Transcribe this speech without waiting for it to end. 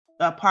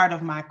a part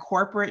of my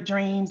corporate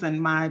dreams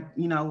and my,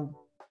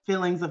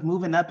 feelings of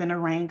moving up in the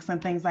ranks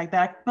and things like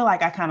that. I feel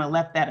like I kind of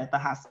left that at the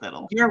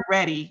hospital. You're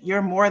ready.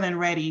 You're more than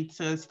ready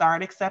to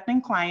start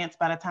accepting clients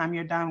by the time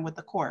you're done with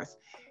the course.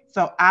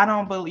 So I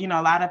don't believe,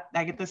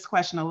 I get this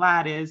question a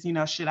lot is,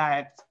 should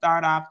I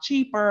start off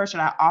cheaper?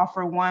 Should I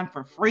offer one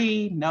for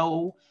free?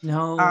 No.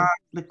 No.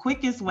 The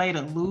quickest way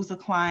to lose a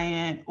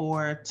client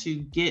or to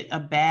get a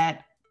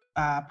bad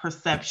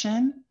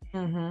perception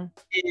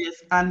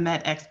is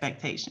unmet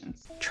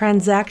expectations.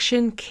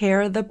 Transaction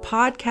Care, the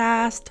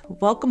podcast.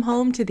 Welcome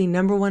home to the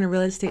 #1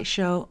 real estate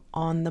show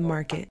on the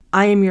market.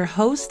 I am your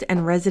host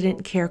and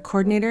resident care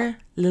coordinator,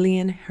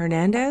 Lillian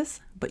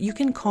Hernandez, but you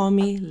can call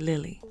me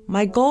Lilly.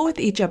 My goal with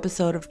each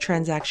episode of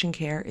Transaction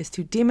Care is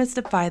to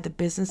demystify the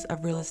business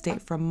of real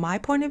estate from my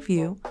point of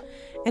view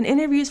and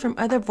interviews from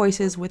other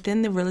voices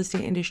within the real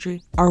estate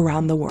industry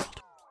around the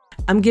world.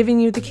 I'm giving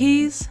you the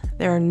keys.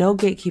 There are no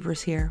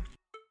gatekeepers here.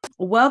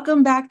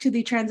 Welcome back to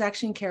the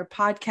Transaction Care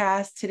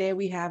podcast. Today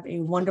we have a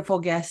wonderful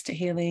guest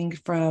hailing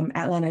from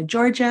Atlanta,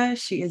 Georgia.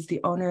 She is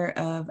the owner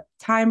of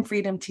Time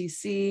Freedom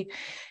TC.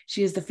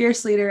 She is the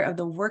fierce leader of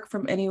the Work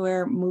From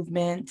Anywhere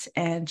movement,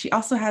 and she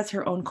also has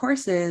her own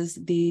courses,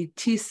 the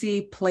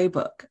TC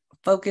Playbook,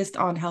 focused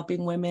on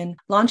helping women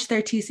launch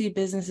their TC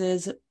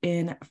businesses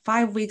in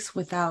 5 weeks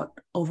without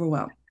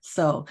overwhelm.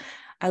 So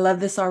I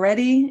love this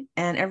already.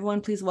 And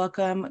everyone, please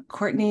welcome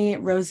Courtney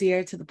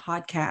Rozier to the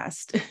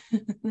podcast.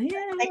 Thank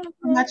you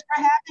so much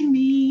for having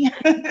me.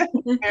 Very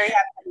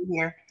happy to be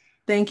here.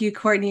 Thank you,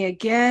 Courtney,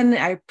 again.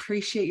 I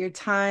appreciate your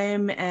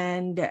time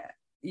and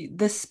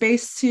the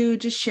space to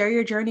just share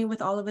your journey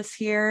with all of us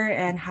here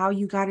and how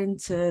you got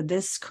into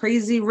this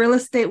crazy real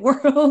estate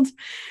world.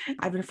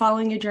 I've been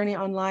following your journey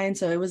online,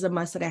 so it was a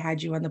must that I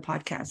had you on the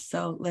podcast.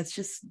 So let's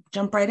just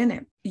jump right in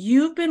it.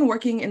 You've been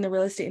working in the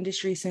real estate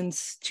industry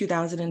since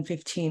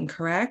 2015,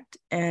 correct?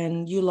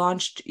 And you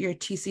launched your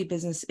TC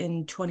business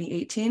in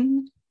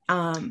 2018.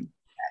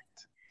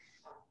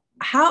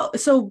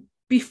 So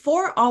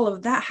before all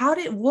of that,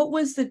 what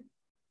was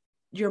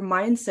your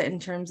mindset in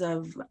terms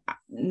of,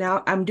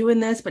 now I'm doing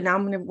this, but now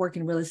I'm going to work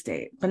in real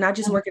estate, but not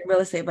just work in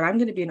real estate, but I'm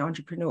going to be an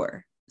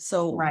entrepreneur.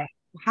 So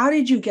How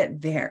did you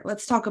get there?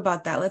 Let's talk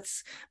about that.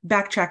 Let's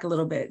backtrack a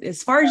little bit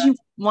as far as you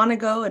want to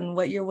go and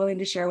what you're willing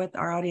to share with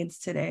our audience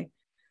today.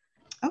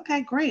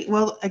 Okay, great.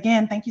 Well,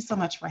 again, thank you so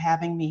much for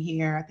having me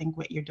here. I think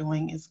what you're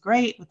doing is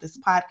great with this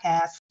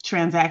podcast.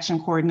 Transaction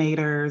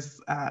coordinators,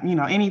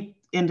 any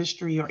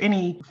industry or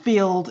any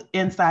field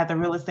inside the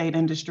real estate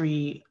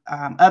industry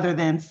other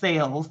than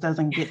sales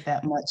doesn't get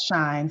that much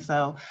shine.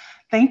 So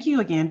thank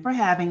you again for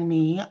having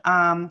me.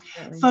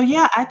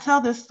 I tell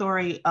this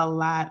story a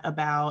lot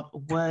about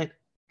what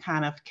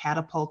kind of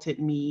catapulted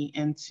me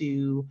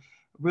into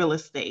real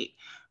estate.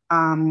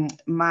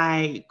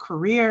 My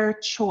career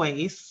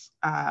choice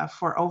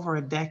for over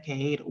a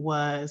decade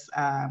was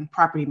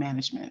property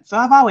management. So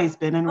I've always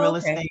been in real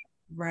estate.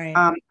 Right.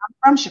 I'm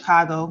from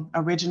Chicago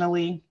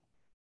originally,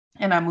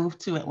 and I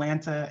moved to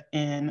Atlanta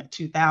in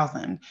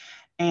 2000.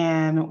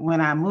 And when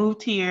I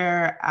moved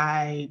here,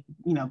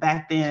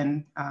 back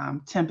then,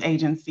 temp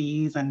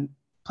agencies and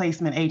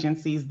placement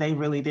agencies, they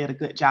really did a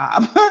good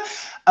job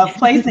of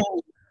placing.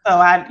 So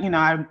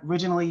I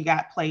originally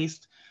got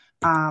placed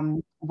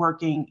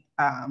working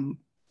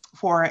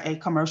for a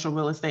commercial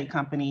real estate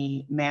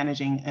company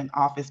managing an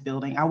office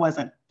building. I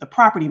wasn't the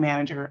property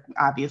manager,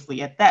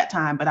 obviously, at that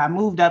time, but I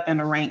moved up in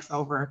the ranks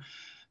over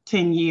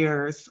 10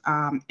 years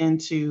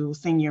into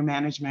senior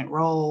management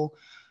role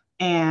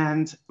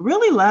and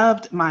really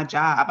loved my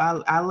job.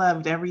 I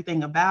loved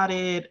everything about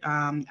it.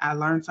 I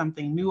learned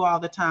something new all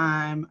the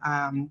time.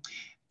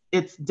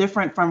 It's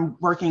different from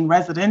working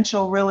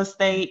residential real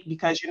estate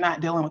because you're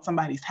not dealing with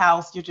somebody's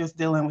house. You're just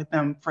dealing with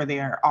them for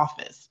their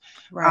office.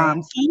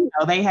 Right.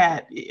 They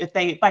had,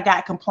 if I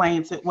got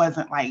complaints, it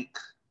wasn't like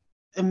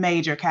a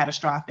major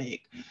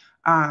catastrophic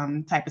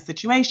type of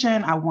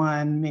situation. I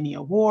won many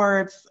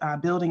awards,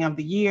 Building of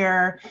the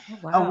Year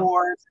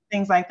awards,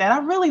 things like that. I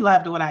really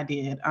loved what I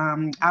did.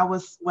 I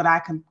was what I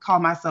can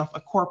call myself a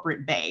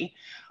corporate bae.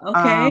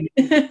 Okay.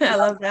 I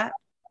love that.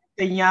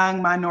 A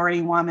young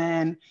minority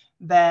woman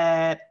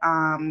that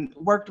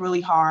worked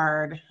really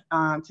hard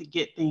to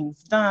get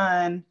things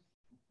done.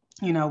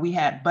 We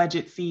had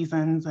budget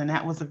seasons, and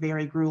that was a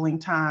very grueling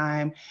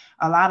time.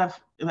 I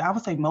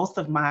would say most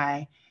of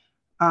my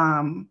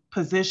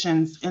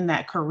positions in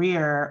that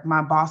career,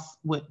 my boss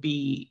would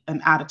be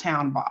an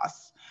out-of-town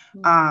boss.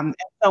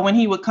 So when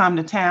he would come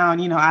to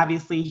town,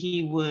 obviously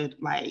he would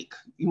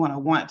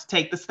want to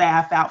take the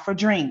staff out for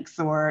drinks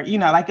or,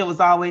 it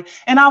was always,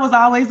 and I was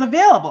always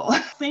available,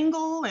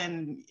 single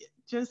and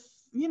just,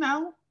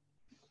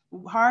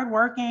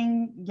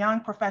 hardworking young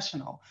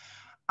professional.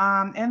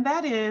 And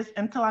that is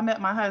until I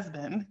met my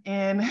husband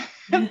in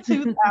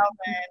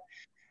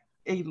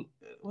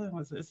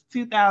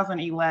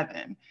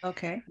 2011.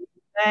 Okay.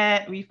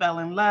 That we fell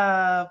in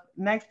love.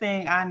 Next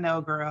thing I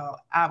know, girl,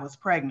 I was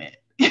pregnant.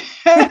 And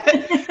then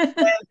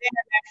that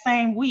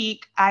same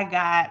week, I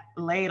got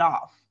laid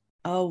off.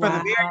 Oh, for the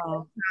very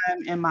wow. first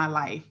time in my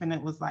life. And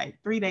it was like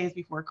 3 days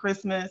before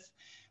Christmas.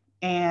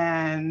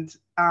 And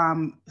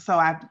so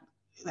I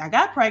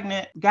got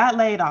pregnant, got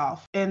laid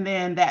off. And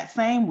then that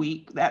same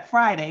week, that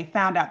Friday,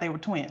 found out they were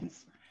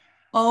twins.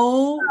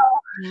 Oh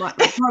my,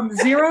 from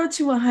 0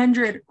 to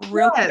 100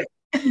 real Yes,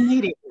 quick.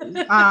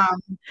 immediately.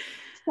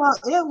 So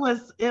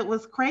it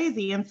was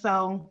crazy. And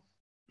so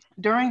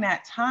during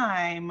that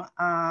time,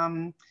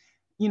 I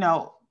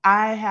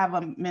have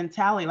a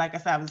mentality, like I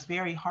said, I was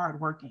very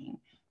hardworking,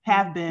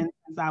 have been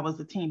since I was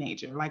a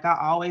teenager. Like I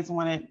always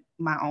wanted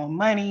my own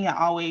money. I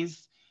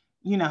always,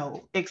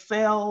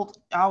 excelled,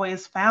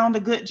 always found a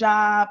good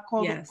job,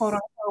 quote Yes.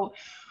 unquote.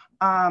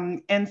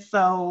 And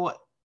so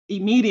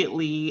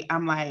immediately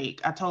I'm like,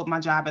 I told my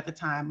job at the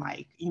time,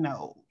 like,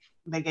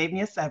 they gave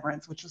me a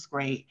severance, which was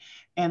great.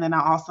 And then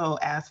I also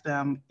asked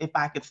them if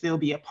I could still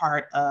be a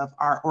part of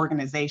our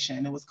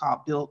organization. It was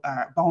called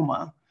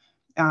BOMA,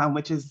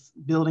 which is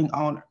Building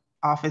Own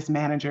Office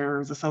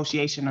Managers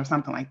Association or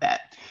something like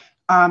that.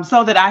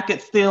 So that I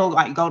could still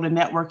like go to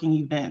networking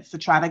events to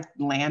try to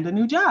land a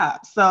new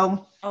job.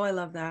 So, Oh, I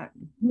love that.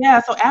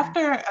 yeah. So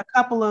after a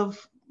couple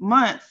of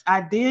months,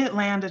 I did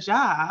land a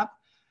job.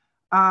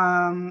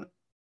 Um,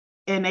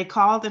 and they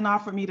called and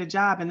offered me the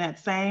job. And that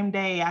same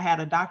day, I had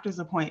a doctor's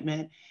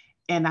appointment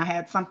and I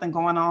had something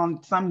going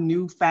on, some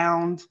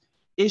newfound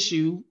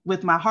issue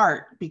with my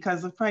heart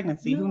because of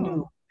pregnancy. Who knew?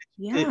 No.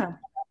 Yeah.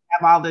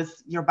 Have all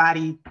this, your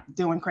body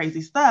doing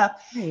crazy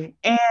stuff. Right.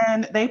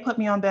 And they put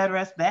me on bed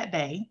rest that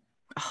day.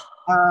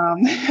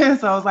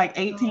 So I was like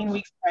 18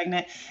 weeks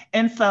pregnant.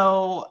 And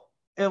so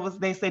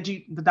they said,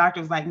 the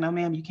doctor was like, no,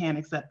 ma'am, you can't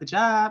accept the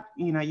job.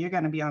 You're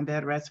going to be on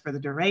bed rest for the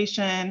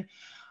duration.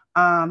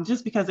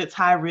 Just because it's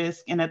high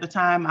risk. And at the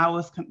time I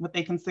was what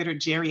they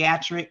considered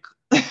geriatric,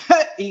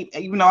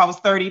 even though I was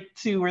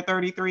 32 or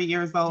 33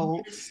 years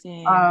old.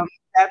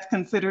 That's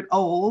considered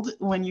old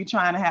when you're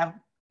trying to have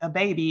a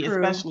baby,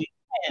 True. especially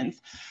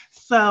twins.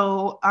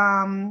 So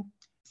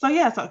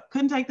yeah, so I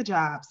couldn't take the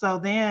job. So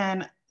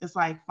then it's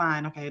like,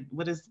 fine, okay,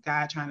 what is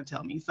God trying to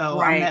tell me? So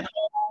Right. I'm at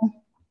home.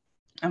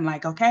 I'm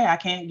like, okay, I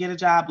can't get a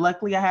job.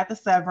 Luckily, I had the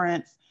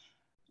severance.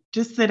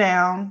 Just sit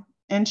down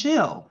and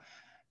chill.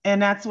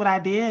 And that's what I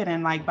did.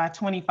 And like by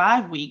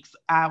 25 weeks,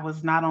 I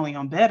was not only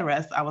on bed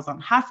rest, I was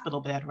on hospital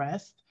bed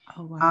rest.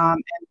 Oh, wow.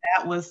 And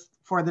that was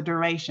for the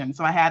duration.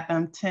 So I had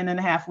them 10 and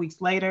a half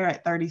weeks later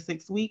at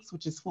 36 weeks,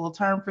 which is full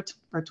term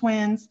for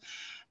twins.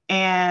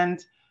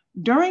 And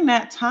during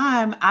that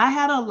time, I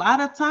had a lot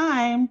of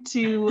time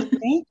to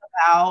think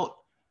about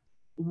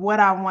what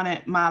I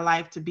wanted my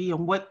life to be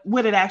and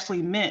what it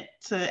actually meant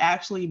to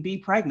actually be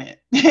pregnant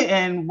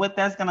and what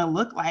that's going to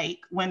look like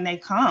when they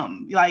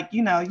come. Like,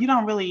 you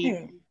don't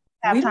really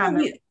have time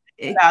to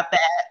think about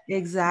that.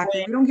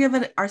 Exactly. We don't give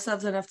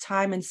ourselves enough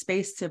time and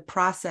space to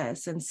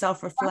process and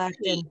self-reflect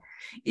and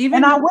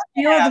even I would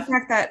feel the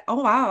fact that,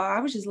 oh, wow, I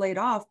was just laid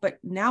off, but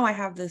now I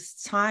have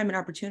this time and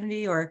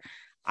opportunity, or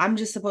I'm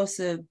just supposed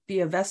to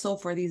be a vessel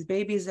for these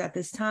babies at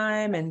this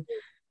time. And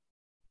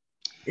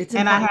it's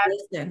important to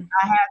listen.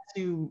 I had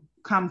to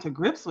come to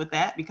grips with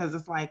that because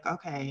it's like,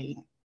 okay,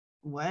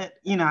 what,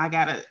 I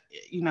gotta,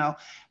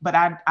 but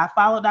I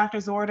followed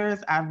doctor's orders.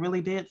 I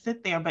really did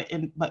sit there,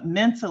 but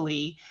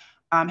mentally,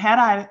 had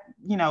I,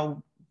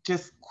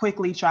 just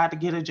quickly tried to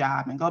get a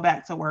job and go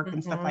back to work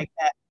and stuff like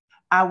that,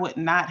 I would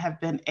not have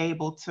been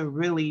able to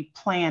really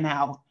plan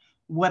out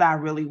what I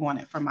really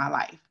wanted for my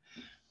life.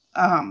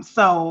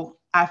 So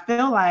I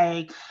feel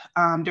like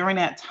during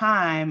that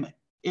time,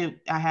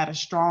 I had a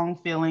strong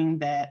feeling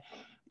that,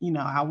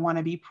 I want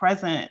to be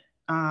present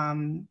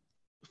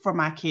for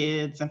my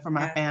kids and for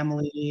my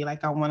family.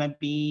 Like I want to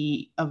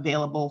be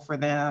available for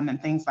them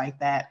and things like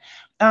that.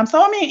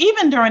 So, I mean,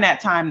 even during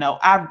that time, though,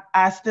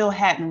 I still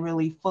hadn't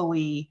really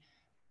fully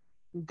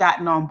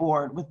gotten on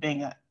board with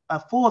being a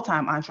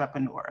full-time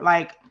entrepreneur.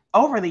 Like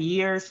over the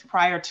years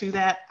prior to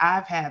that,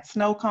 I've had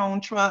snow cone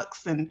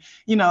trucks and,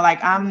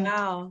 like I'm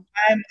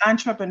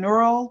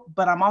entrepreneurial,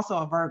 but I'm also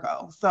a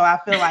Virgo. So I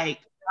feel like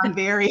I'm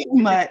very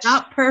much it's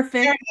not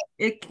perfect.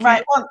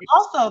 Right. Well,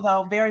 also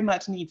though, very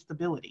much need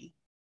stability.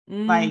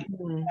 Like,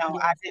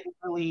 I didn't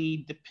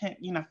really depend,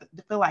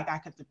 feel like I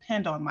could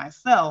depend on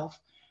myself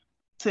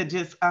to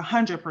just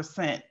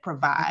 100%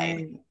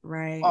 provide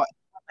on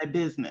a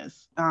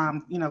business.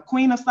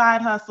 Queen of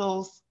side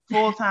hustles,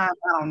 full time,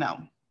 I don't know.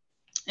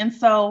 And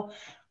so,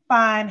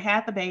 fine,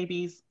 had the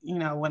babies.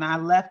 When I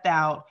left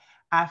out,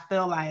 I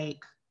feel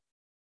like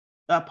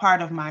a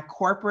part of my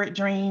corporate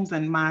dreams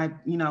and my,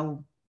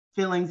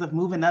 feelings of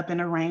moving up in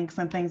the ranks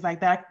and things like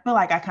that. I feel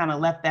like I kind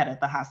of left that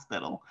at the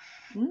hospital.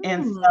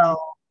 And so,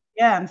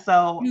 yeah. And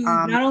so you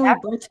not only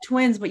birthed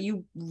twins, but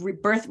you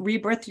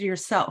rebirthed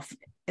yourself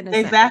in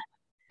a sense.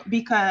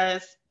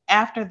 Because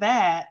after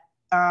that,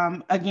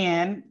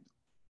 again,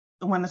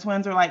 when the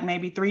twins are like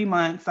maybe 3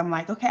 months, I'm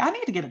like, okay, I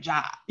need to get a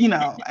job.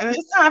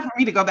 It's time for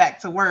me to go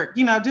back to work.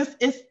 Just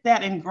it's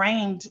that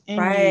ingrained in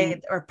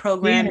you, or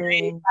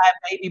programming.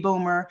 Baby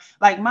boomer.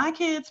 Like my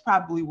kids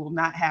probably will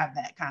not have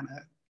that kind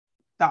of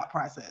thought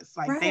process.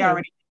 Like they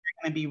already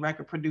are going to be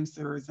record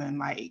producers and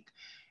like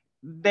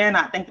they're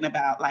not thinking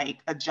about like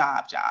a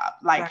job,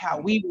 like Right. how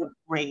we were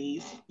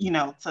raised,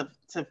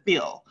 to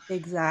feel.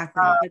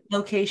 Exactly. Like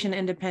location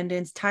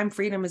independence, time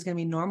freedom is going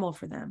to be normal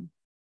for them.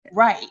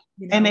 Right.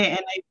 You And know? they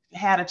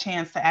had a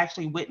chance to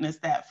actually witness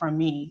that from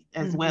me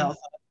as well. So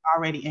it's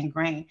already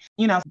ingrained.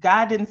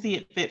 God didn't see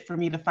it fit for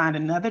me to find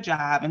another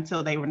job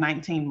until they were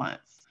 19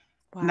 months.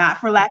 Wow. Not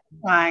for lack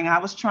of trying. I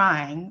was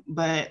trying,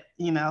 but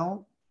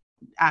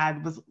I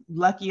was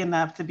lucky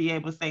enough to be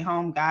able to stay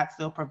home. God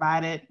still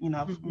provided, for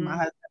my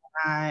husband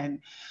and I.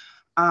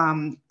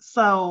 And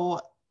so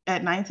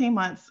at 19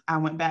 months, I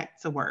went back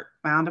to work,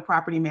 found a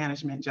property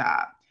management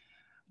job.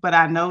 But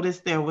I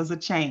noticed there was a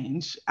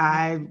change.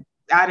 I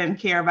didn't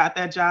care about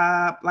that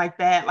job like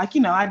that. Like,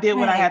 I did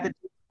what I had to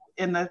do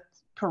in the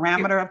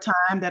parameter of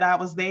time that I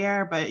was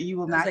there, but you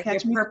will not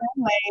catch me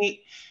coming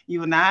late. You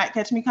will not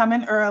catch me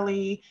coming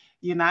early.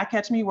 You'll not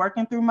catch me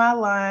working through my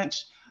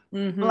lunch.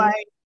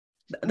 Like,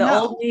 the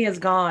old me is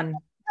gone.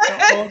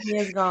 The old me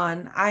is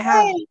gone. I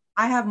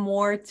have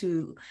more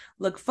to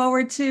look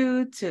forward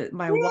to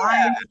my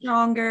why is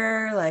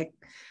stronger. Like,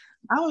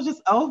 I was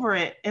just over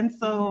it. And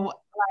so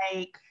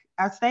like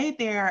I stayed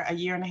there a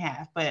year and a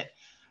half, but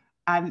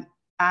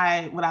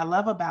what I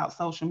love about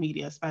social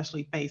media,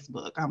 especially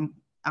Facebook,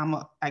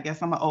 I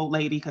guess I'm an old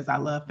lady because I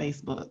love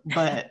Facebook,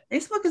 but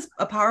Facebook is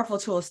a powerful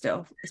tool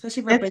still,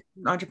 especially for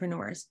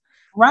entrepreneurs.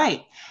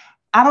 Right.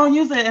 I don't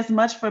use it as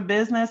much for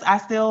business. I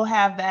still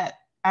have that.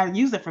 I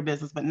use it for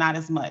business, but not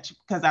as much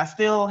because I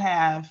still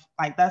have,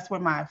 like, that's where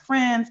my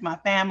friends, my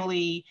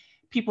family,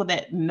 people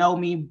that know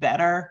me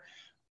better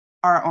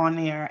are on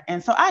there.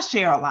 And so I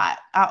share a lot.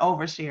 I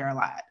overshare a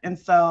lot. And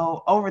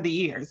so over the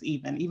years,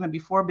 even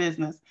before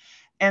business.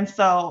 And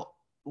so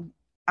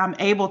I'm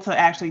able to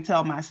actually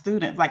tell my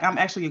students, like, I'm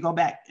actually go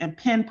back and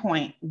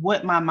pinpoint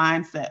what my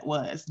mindset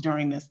was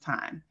during this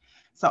time.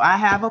 So I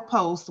have a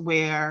post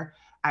where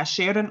I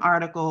shared an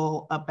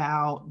article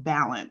about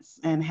balance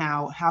and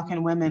how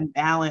can women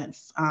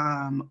balance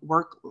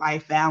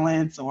work-life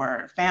balance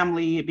or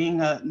family,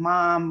 being a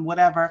mom,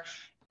 whatever,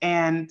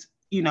 and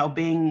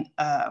being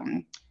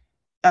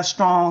a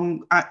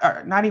strong,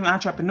 or not even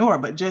entrepreneur,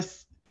 but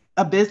just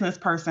a business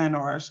person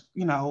or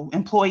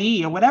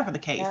employee or whatever the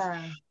case.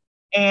 Yeah.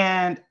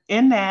 And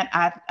in that,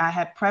 I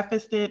had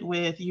prefaced it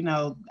with,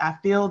 I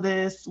feel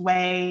this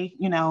way,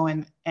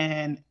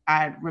 and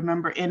I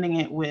remember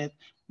ending it with,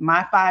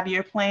 my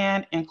 5-year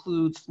plan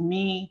includes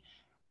me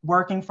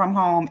working from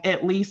home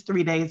at least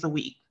 3 days a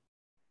week.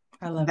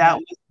 I love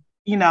that.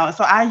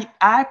 So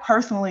I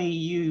personally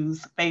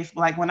use Facebook.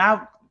 Like when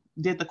I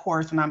did the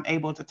course and I'm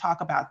able to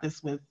talk about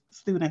this with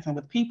students and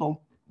with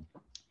people,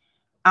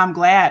 I'm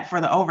glad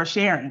for the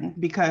oversharing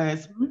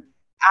because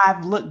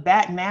I've looked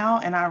back now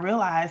and I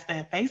realized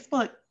that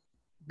Facebook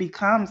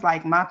becomes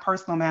like my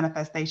personal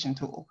manifestation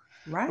tool.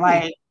 Right.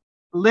 Like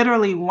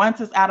literally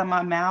once it's out of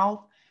my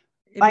mouth,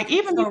 like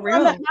even before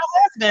I met my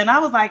husband, I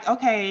was like,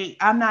 okay,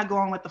 I'm not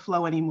going with the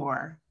flow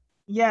anymore.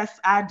 Yes,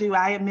 I do.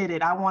 I admit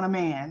it. I want a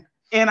man.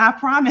 And I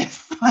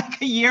promise,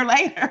 like a year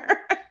later,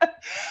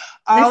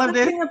 all of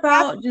this. Thing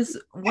about just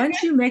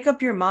once you make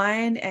up your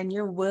mind and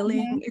you're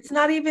willing, it's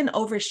not even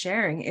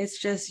oversharing. It's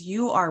just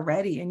you are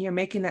ready and you're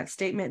making that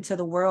statement to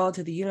the world,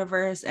 to the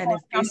universe. And if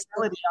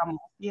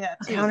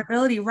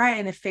accountability, right.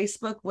 And if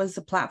Facebook was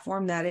the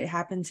platform that it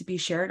happened to be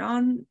shared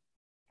on,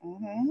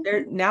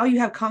 now you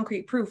have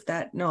concrete proof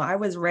that no, I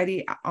was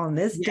ready on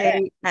this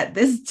day at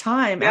this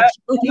time.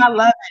 Actually, and I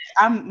love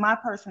it. My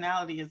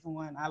personality is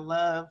one. I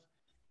love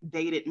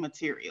dated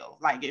material.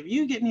 Like if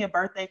you get me a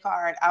birthday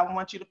card, I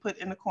want you to put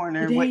in the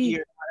corner what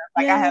year.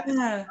 Like I have to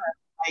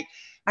like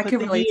I can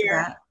relate to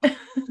that.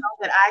 So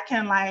that I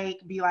can like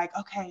be like,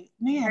 okay,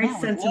 man, very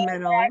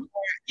sentimental.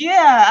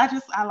 Yeah,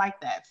 I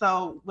like that.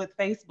 So with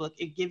Facebook,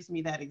 it gives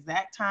me that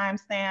exact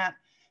timestamp.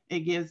 It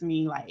gives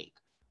me like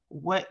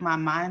what my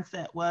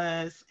mindset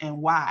was and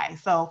why.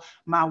 So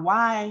my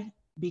why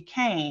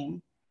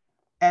became,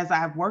 as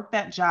I worked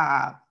that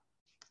job,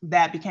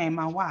 that became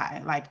my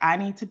why. Like I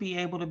need to be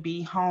able to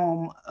be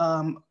home.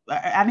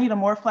 I need a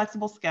more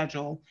flexible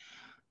schedule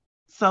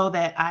so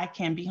that I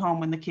can be home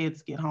when the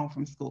kids get home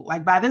from school.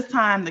 Like by this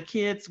time, the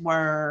kids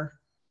were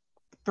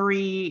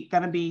 3,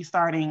 gonna be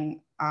starting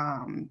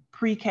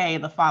pre-K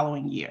the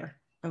following year.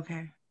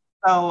 Okay.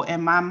 So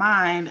in my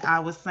mind,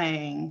 I was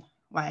saying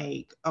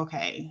like,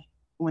 okay,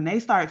 when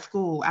they start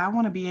school, I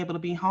want to be able to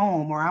be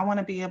home, or I want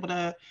to be able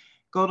to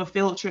go to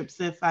field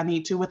trips if I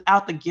need to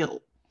without the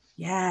guilt.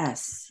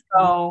 Yes.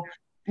 So,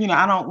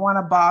 I don't want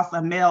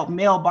a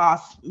male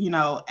boss,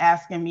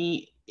 asking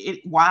me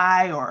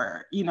why,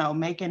 or,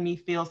 making me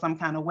feel some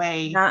kind of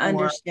way. Not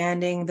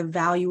understanding the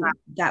value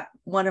that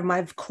one of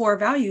my core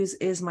values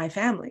is my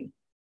family.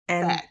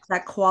 And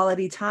that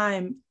quality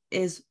time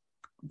is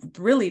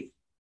really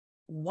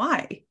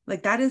why.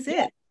 Like that is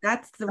it.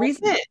 That's the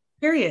reason.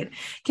 Period.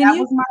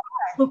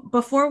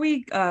 Before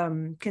we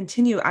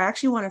continue, I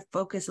actually want to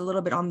focus a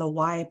little bit on the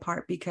why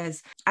part,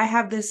 because I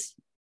have this,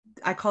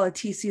 I call it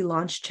TC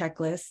launch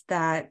checklist,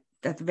 that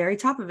at the very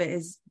top of it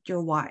is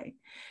your why.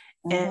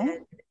 And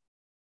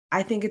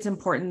I think it's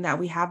important that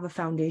we have a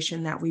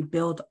foundation that we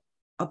build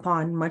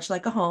upon, much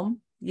like a home.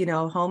 You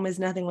know, home is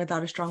nothing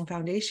without a strong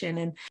foundation.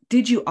 And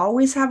did you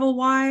always have a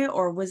why,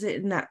 or was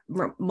it in that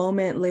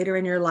moment later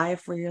in your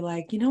life where you're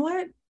like, you know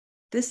what,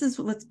 this is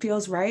what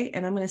feels right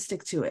and I'm going to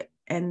stick to it?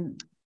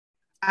 And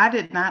I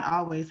did not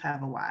always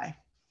have a why.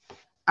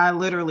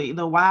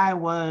 The why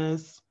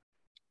was,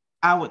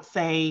 I would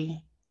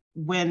say,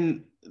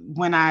 when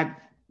I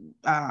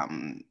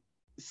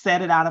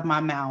said it out of my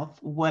mouth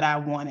what I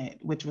wanted,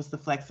 which was the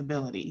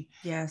flexibility.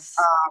 yes.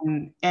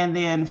 And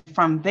then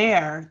from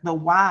there, the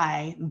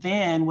why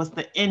then was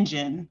the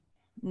engine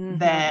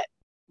that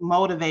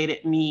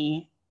motivated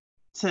me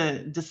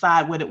to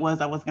decide what it was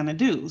I was going to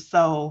do.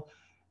 So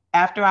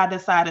after I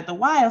decided the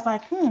why, I was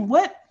like,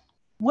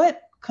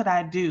 what could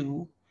I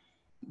do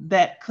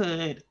that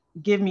could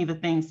give me the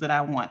things that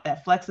I want,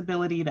 that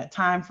flexibility, that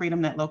time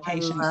freedom, that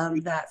location. I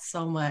love that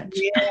so much.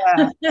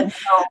 Yeah. And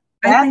so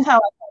that's how I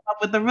came up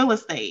with the real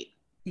estate.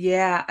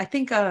 Yeah, I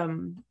think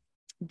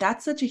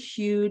that's such a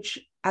huge,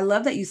 I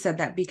love that you said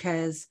that,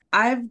 because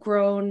I've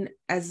grown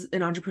as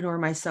an entrepreneur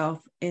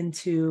myself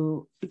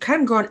into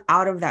kind of grown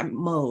out of that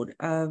mode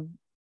of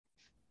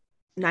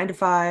 9 to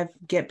 5,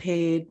 get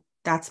paid.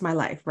 That's my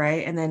life.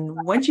 Right. And then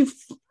once you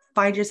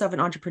find yourself in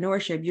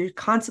entrepreneurship, you're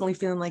constantly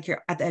feeling like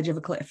you're at the edge of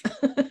a cliff.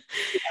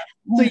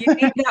 So you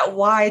need that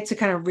why to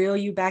kind of reel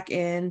you back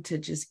in, to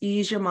just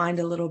ease your mind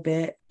a little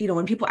bit. You know,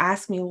 when people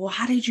ask me, well,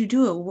 how did you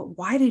do it?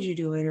 Why did you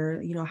do it?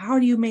 Or, you know, how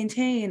do you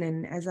maintain?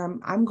 And as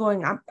I'm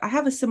going, I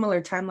have a similar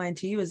timeline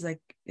to you, as like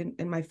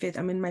in my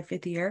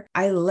fifth year.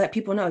 I let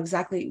people know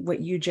exactly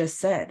what you just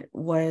said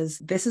was,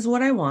 this is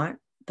what I want,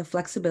 the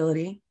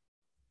flexibility,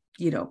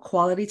 you know,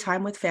 quality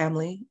time with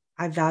family.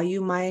 I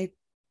value my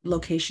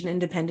location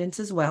independence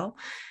as well.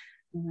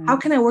 Mm-hmm. How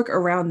can I work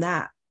around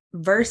that?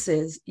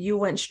 Versus you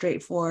went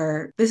straight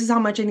for, this is how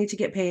much I need to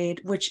get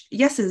paid, which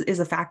yes is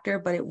a factor,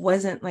 but it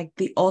wasn't like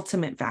the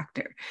ultimate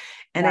factor.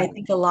 And right. I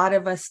think a lot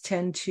of us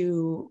tend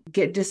to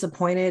get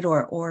disappointed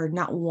or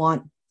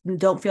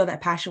don't feel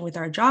that passion with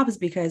our jobs,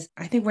 because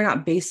I think we're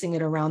not basing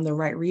it around the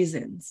right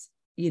reasons,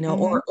 you know,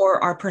 mm-hmm.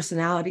 or our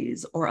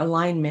personalities or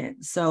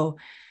alignment. So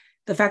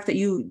the fact that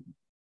you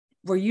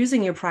were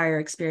using your prior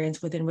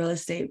experience within real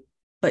estate,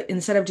 but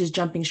instead of just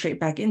jumping straight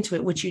back into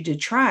it, which you did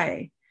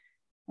try,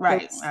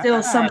 right,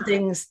 still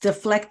something's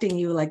deflecting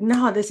you, like,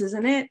 no, this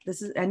isn't it.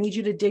 I need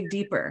you to dig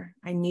deeper.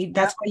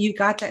 That's why you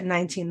got that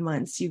 19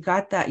 months. You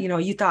got that, you know,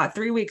 you thought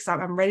 3 weeks,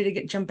 I'm ready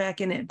to jump back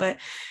in it. But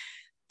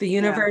the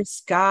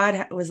universe,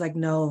 God was like,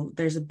 no,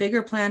 there's a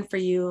bigger plan for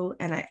you.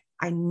 And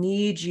I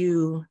need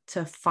you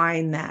to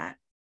find that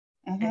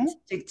and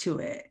stick to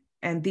it.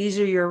 And these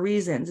are your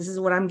reasons. This is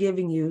what I'm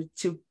giving you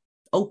to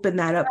open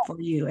that up for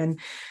you. And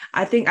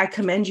I think I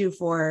commend you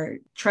for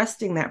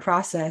trusting that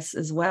process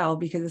as well,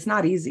 because it's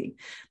not easy,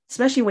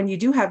 especially when you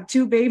do have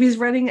 2 babies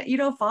running, you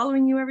know,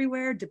 following you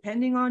everywhere,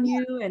 depending on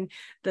you, and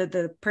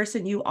the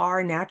person you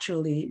are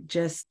naturally.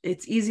 Just,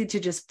 it's easy to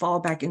just fall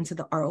back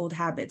into our old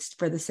habits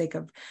for the sake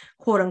of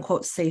quote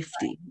unquote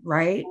safety.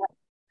 Right.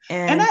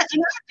 And I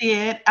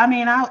did. I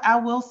mean, I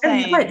will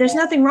say, right, there's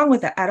nothing wrong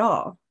with that at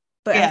all.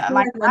 But I feel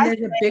like when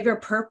there's a bigger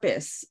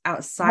purpose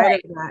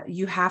outside of that,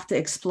 you have to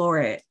explore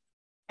it.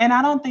 And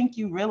I don't think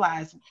you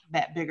realize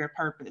that bigger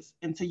purpose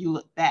until you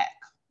look back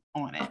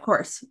on it. Of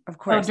course.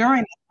 So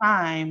during the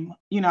time,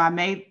 you know,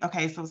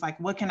 so it's like,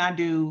 what can I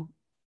do?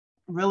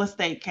 Real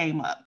estate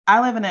came up.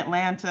 I live in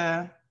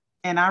Atlanta,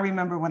 and I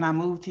remember when I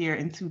moved here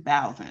in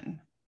 2000.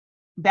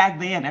 Back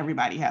then,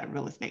 everybody had a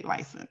real estate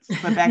license,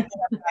 but back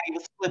then everybody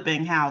was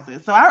flipping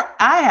houses. So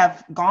I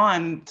have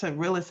gone to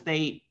real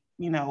estate,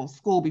 you know,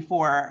 school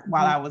before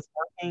while I was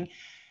working.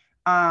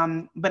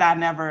 But I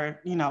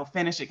never, you know,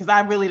 finished it because I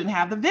really didn't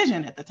have the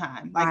vision at the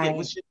time. Like It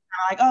was just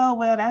kind of like, oh,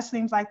 well, that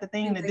seems like the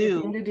thing to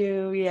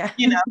do. Yeah.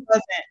 You know,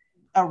 it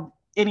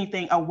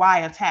wasn't a why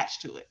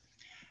attached to it.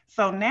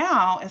 So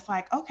now it's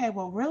like, okay,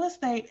 well, real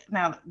estate,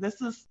 now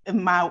this is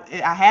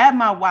I had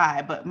my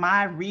why, but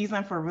my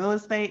reason for real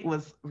estate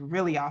was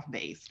really off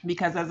base,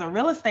 because as a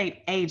real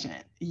estate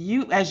agent,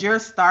 as you're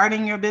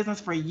starting your business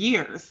for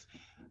years,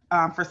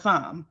 for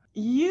some,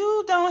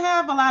 you don't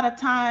have a lot of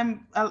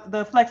time,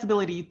 the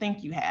flexibility you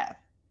think you have.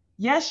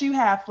 Yes, you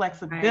have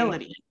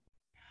flexibility,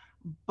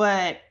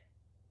 but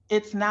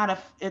it's not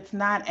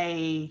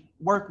a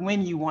work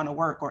when you want to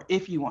work or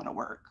if you want to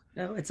work.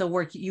 No, it's a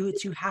work. You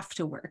have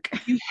to work.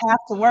 You have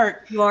to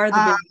work. You are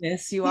the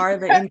business. You are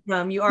the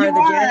income. You are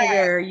the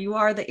janitor. You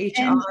are the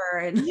HR.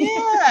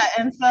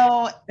 And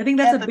so I think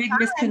that's a big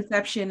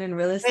misconception in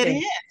real estate. It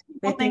is.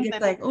 They think it's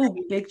like, oh,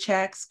 big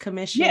checks,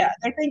 commission. Yeah,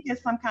 they think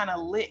it's some kind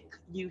of lick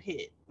you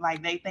hit.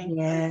 Like they think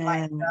it's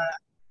like,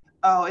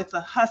 oh, it's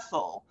a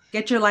hustle.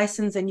 Get your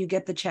license and you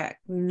get the check.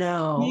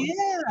 No.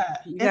 Yeah.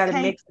 You got to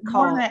make the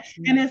call.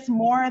 And it's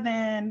more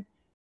than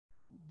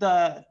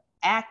the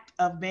act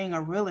of being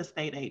a real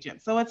estate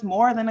agent. So it's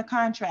more than a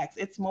contract.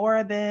 It's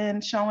more than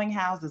showing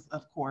houses,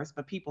 of course,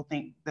 but people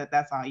think that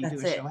that's all you do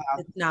is show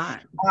houses. It's not.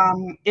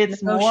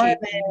 It's more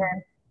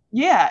than,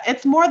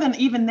 it's more than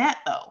even that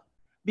though,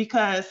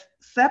 because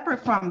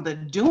separate from the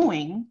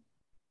doing,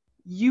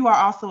 you are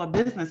also a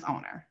business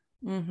owner.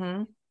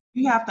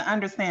 You have to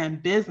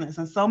understand business.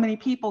 And so many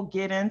people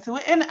get into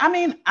it. And I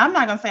mean, I'm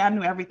not going to say I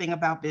knew everything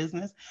about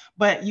business,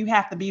 but you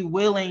have to be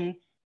willing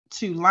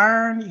to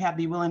learn. You have to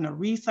be willing to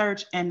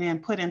research and then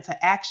put into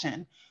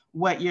action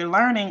what you're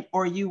learning,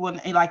 or you will,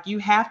 like, you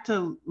have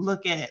to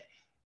look at,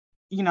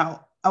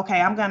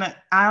 okay,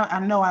 I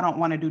know I don't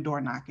want to do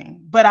door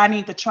knocking, but I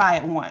need to try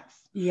it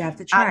once. You have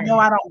to try. I know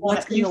I don't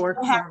want to. You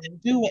still have to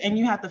do it, and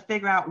you have to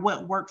figure out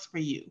what works for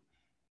you.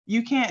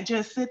 You can't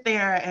just sit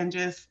there and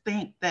just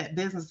think that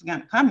business is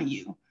going to come to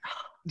you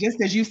just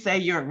because you say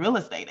you're a real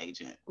estate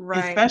agent,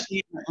 right?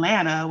 Especially in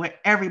Atlanta where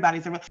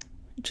everybody's a real.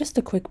 Just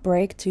a quick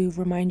break to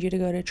remind you to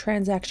go to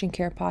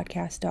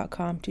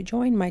transactioncarepodcast.com to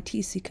join my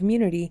TC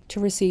community to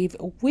receive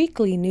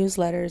weekly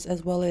newsletters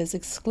as well as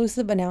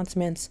exclusive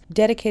announcements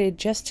dedicated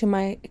just to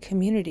my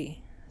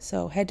community.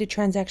 So head to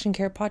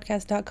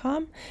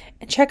transactioncarepodcast.com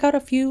and check out a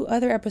few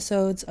other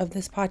episodes of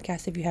this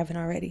podcast if you haven't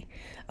already.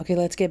 Okay,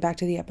 let's get back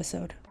to the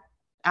episode.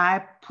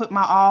 I put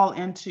my all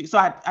into, so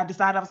I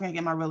decided I was going to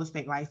get my real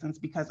estate license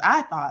because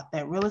I thought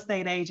that real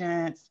estate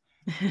agents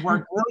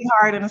worked really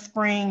hard in the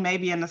spring,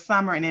 maybe in the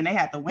summer, and then they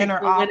had the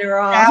winter off.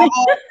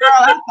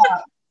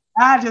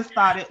 I just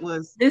thought it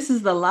was, this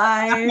is the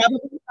life. I never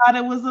thought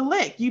it was a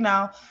lick,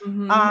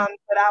 Mm-hmm.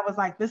 But I was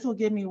like, this will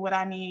give me what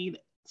I need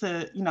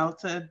to,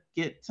 to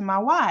get to my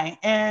why.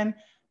 And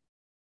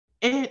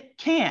it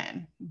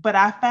can, but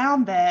I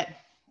found that,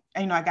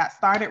 I got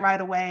started right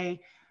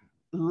away,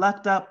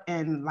 lucked up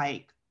and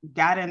like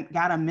got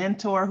a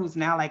mentor who's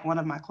now like one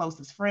of my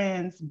closest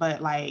friends.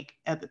 But like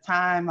at the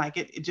time, like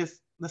it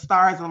just, the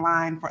stars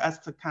aligned for us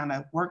to kind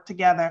of work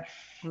together.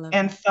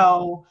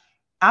 So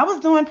I was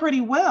doing pretty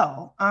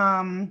well.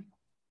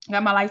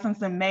 Got my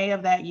license in May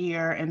of that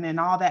year. And then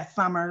all that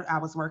summer I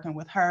was working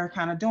with her,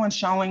 kind of doing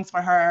showings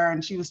for her.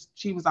 And she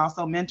was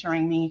also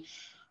mentoring me.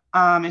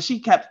 And she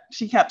kept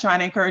trying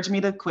to encourage me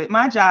to quit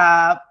my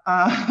job.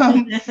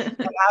 And I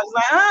was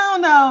like, I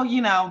don't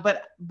know,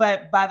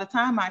 but by the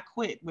time I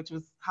quit, which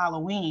was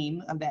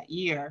Halloween of that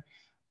year,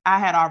 I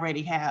had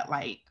already had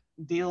like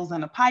deals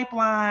in the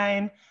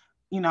pipeline.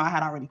 I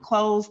had already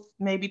closed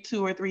maybe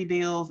 2 or 3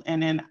 deals.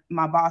 And then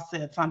my boss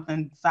said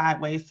something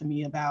sideways to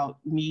me about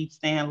me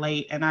staying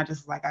late. And I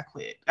just like, I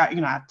quit.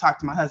 I talked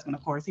to my husband,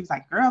 of course. He was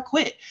like, girl,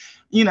 quit.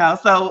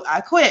 So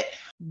I quit.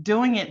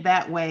 Doing it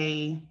that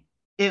way,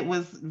 it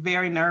was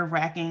very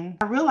nerve-wracking.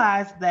 I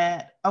realized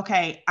that,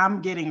 okay,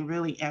 I'm getting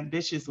really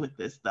ambitious with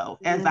this though,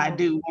 as I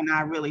do when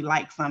I really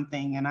like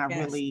something and I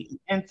really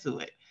into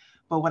it.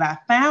 But what I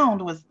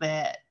found was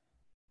that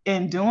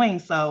in doing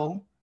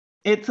so,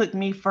 it took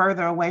me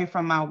further away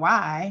from my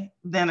why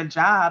than a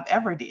job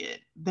ever did,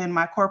 than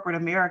my corporate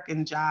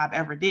American job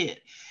ever did.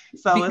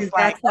 So because it's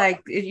that's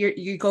like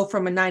you go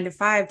from a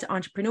 9-to-5 to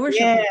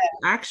entrepreneurship,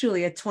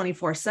 actually a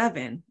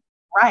 24/7.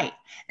 Right.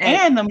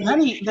 And the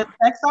money, the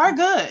checks are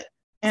good.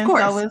 And of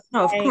course. So it's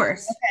of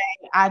course.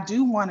 Okay, I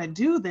do want to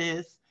do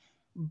this,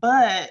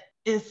 but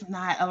it's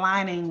not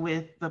aligning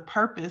with the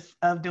purpose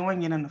of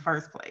doing it in the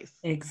first place.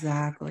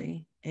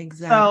 Exactly.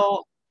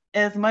 So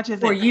as much as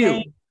for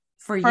you,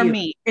 for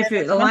me, if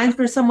it aligns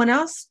for someone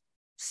else,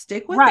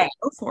 stick with it.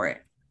 Go for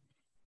it.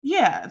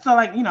 Yeah. So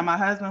like, my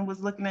husband was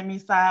looking at me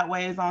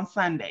sideways on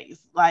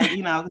Sundays, like,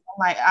 I'm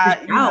like,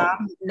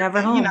 I'm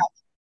never home.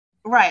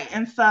 Right.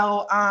 And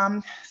so,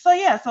 so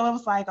it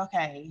was like,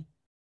 okay,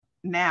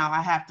 now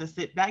I have to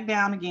sit back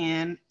down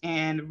again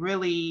and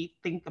really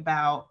think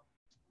about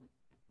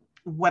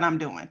what I'm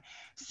doing.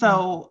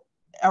 So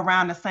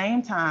around the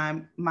same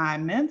time, my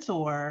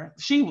mentor,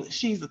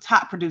 she's a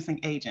top producing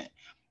agent.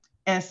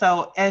 And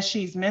so as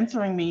she's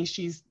mentoring me,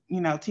 she's,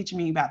 teaching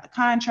me about the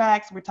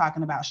contracts. We're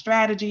talking about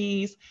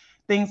strategies,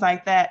 things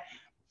like that.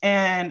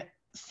 And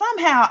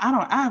somehow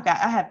I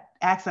had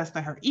access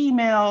to her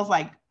emails.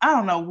 Like, I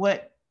don't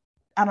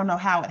know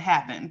how it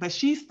happened, but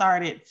she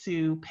started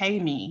to pay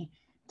me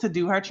to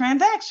do her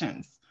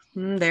transactions.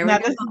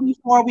 This is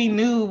before we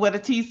knew what a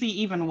TC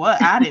even was.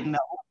 I didn't know.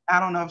 I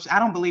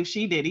don't believe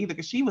she did either,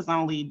 because she was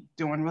only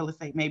doing real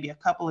estate maybe a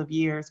couple of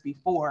years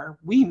before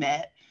we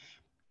met.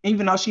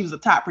 Even though she was a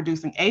top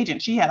producing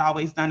agent, she had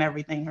always done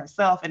everything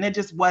herself, and it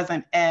just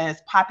wasn't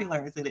as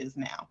popular as it is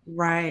now.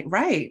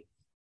 Right.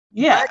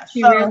 Yeah. But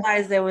she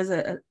realized there was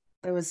a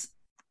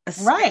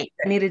space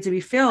that needed to be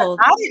filled.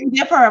 I didn't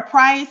give her a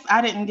price.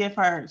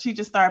 She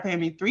just started paying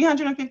me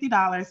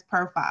 $350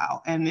 per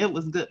file. And it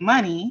was good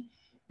money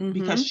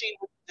because she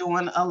was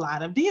doing a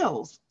lot of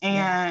deals.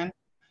 And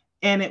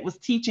it was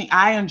teaching.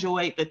 I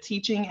enjoyed the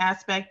teaching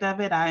aspect of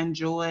it. I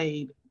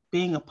enjoyed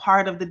being a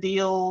part of the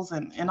deals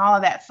and all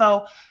of that.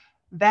 So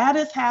that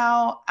is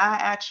how I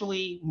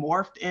actually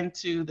morphed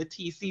into the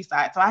TC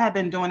side. So I had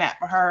been doing that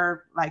for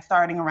her, like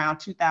starting around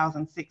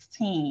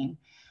 2016.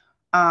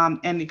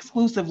 And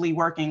exclusively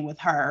working with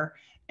her.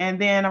 And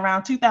then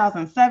around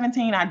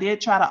 2017, I did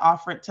try to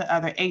offer it to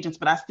other agents,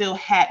 but I still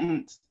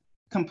hadn't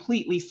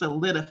completely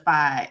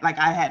solidified. Like,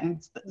 I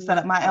hadn't set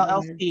up my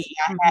LLC.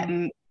 I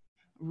hadn't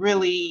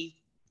really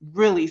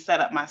set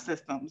up my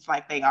systems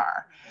like they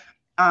are.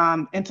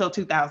 until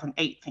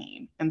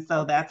 2018. And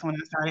so that's when I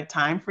started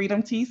Time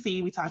Freedom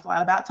TC. We talked a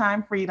lot about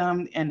time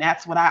freedom, and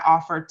that's what I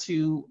offer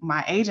to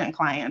my agent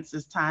clients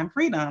is time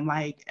freedom.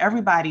 Like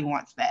everybody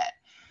wants that.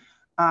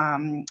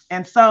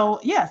 And so,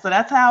 yeah, so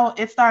that's how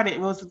it started.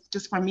 It was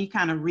just for me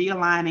kind of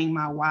realigning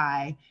my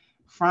why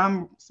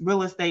from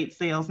real estate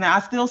sales. Now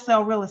I still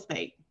sell real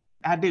estate.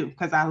 I do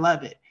because I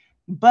love it,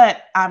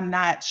 but I'm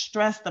not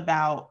stressed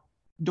about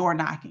door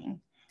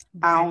knocking.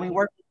 Right. I only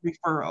work with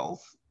referrals.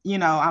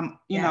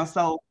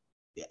 So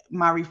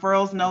my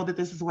referrals know that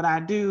this is what I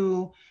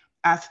do.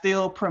 I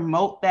still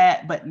promote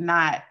that, but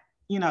not,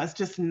 it's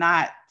just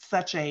not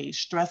such a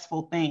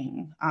stressful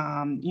thing,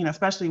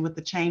 especially with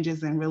the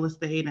changes in real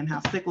estate and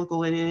how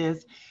cyclical it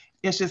is.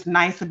 It's just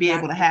nice to be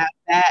able to have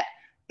that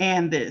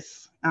and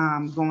this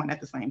going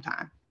at the same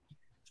time.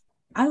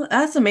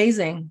 That's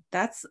amazing.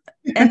 That's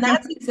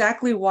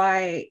exactly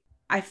why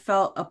I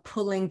felt a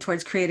pulling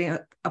towards creating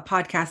a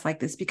podcast like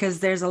this, because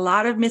there's a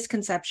lot of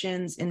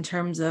misconceptions in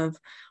terms of,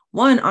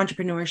 one,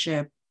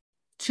 entrepreneurship,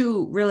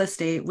 two, real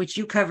estate, which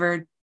you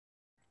covered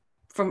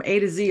from A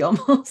to Z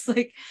almost,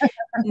 like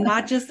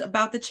not just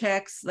about the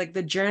checks, like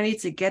the journey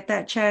to get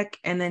that check.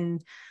 And then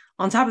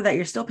on top of that,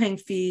 you're still paying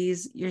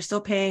fees. You're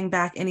still paying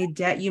back any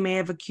debt you may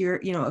have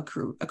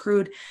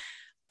accrued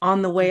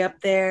on the way up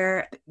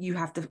there. You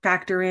have to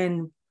factor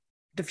in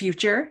the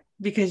future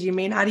because you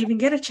may not even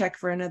get a check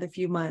for another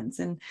few months.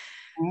 And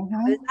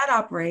how does that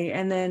operate?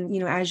 And then,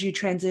 as you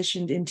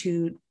transitioned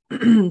into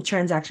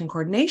transaction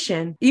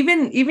coordination,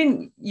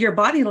 even your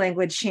body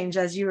language changed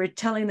as you were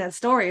telling that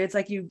story. It's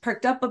like you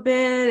perked up a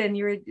bit and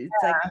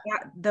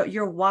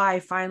your why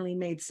finally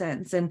made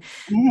sense. And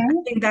I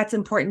think that's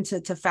important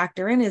to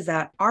factor in, is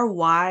that our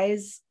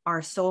whys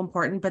are so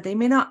important, but they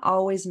may not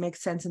always make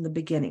sense in the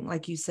beginning.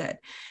 Like you said,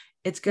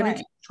 it's going to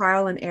take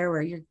trial and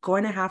error. You're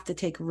going to have to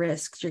take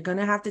risks. You're going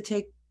to have to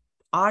take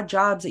odd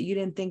jobs that you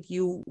didn't think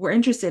you were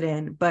interested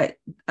in. But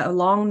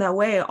along that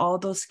way, all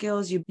those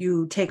skills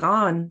you take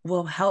on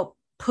will help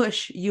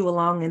push you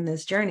along in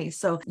this journey.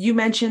 So you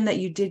mentioned that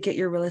you did get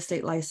your real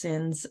estate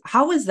license.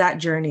 How was that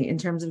journey in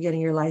terms of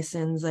getting your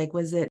license? Like,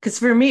 was it, because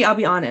for me, I'll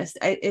be honest,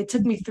 it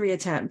took me 3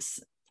 attempts.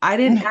 I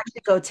didn't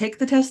actually go take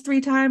the test 3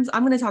 times.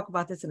 I'm going to talk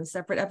about this in a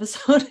separate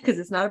episode because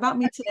it's not about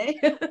me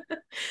today.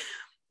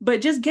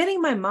 But just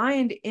getting my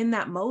mind in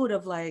that mode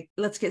of like,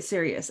 let's get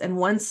serious. And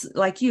once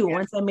I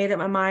made up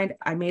my mind,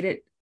 I made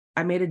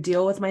a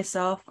deal with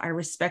myself. I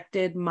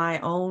respected my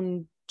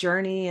own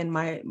journey and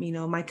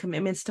my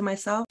commitments to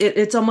myself.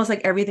 It's almost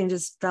like everything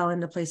just fell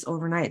into place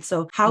overnight.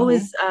 So how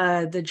is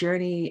the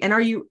journey? And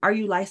are you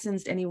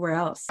licensed anywhere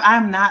else?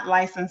 I'm not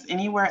licensed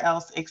anywhere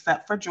else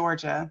except for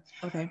Georgia.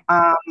 Okay.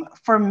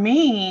 For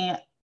me,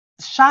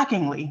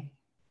 shockingly,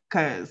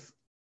 because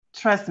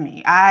trust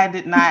me, I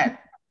did not.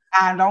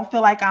 I don't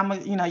feel like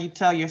you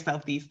tell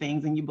yourself these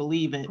things and you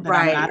believe it, that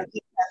I'm not a good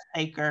test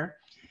taker.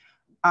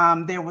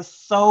 There was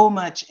so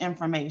much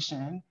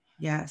information.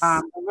 Yes.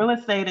 The real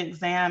estate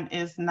exam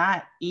is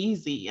not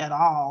easy at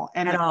all.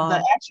 And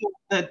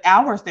the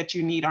hours that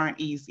you need aren't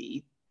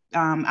easy.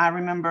 I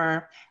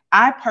remember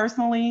I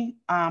personally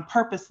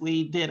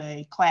purposely did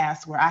a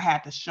class where I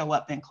had to show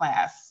up in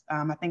class.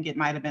 I think it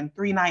might've been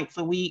 3 nights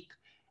a week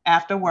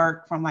after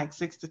work from like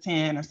 6 to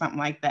 10 or something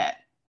like that.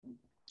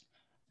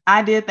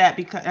 I did that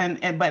because,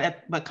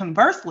 but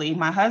conversely,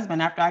 my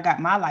husband, after I got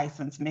my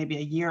license, maybe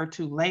a year or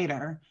 2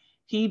 later,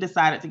 he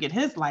decided to get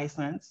his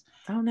license.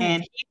 Oh, nice.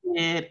 And he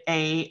did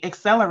a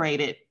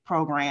accelerated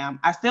program.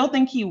 I still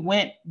think he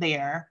went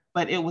there,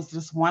 but it was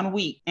just 1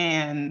 week.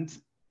 And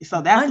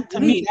so to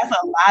me, that's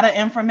a lot of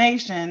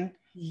information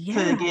to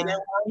get in 1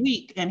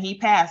 week. And he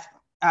passed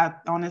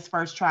on his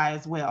first try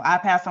as well. I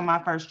passed on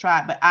my first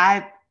try, but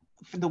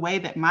the way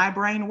that my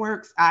brain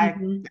works, I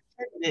attributed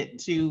it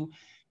to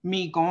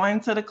me going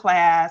to the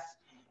class,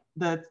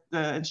 the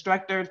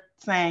instructor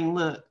saying,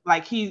 look,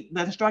 like the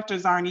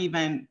instructors aren't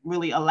even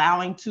really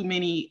allowing too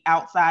many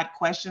outside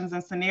questions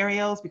and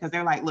scenarios because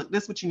they're like, look,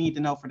 this is what you need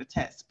to know for the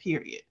test,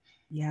 period.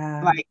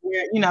 Yeah. Like,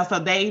 so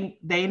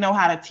they know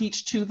how to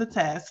teach to the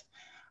test.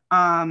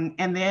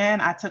 And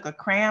then I took a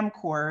cram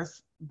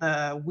course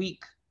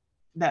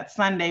that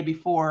Sunday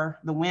before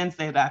the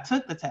Wednesday that I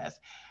took the test.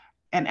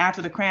 And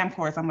after the cram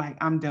course, I'm like,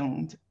 I'm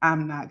doomed.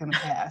 I'm not going to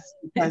pass.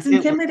 It's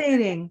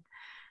intimidating.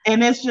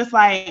 And it's just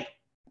like,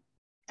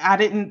 I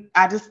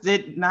just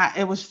did not,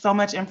 it was so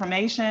much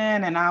information.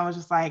 And I was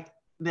just like,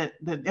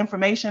 the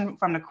information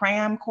from the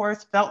cram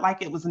course felt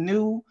like it was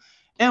new.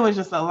 It was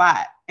just a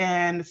lot.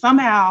 And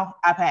somehow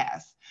I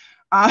passed.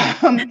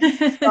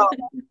 So,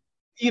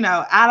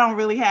 I don't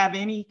really have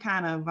any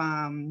kind of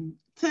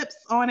tips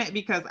on it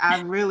because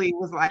I really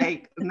was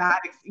like,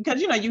 because,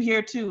 you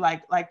hear too,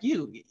 like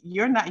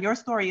your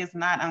story is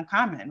not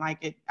uncommon.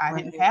 Like I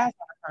didn't pass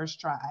on the first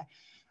try.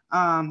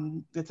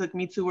 It took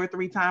me 2 or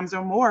 3 times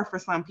or more for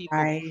some people.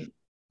 Right.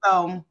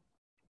 So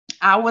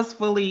I was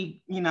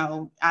fully,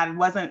 I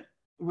wasn't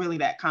really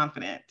that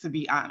confident, to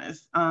be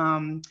honest.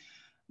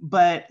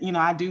 But,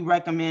 I do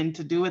recommend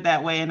to do it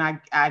that way. And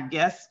I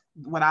guess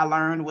what I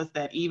learned was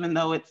that even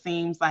though it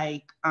seems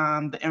like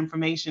the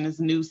information is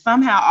new,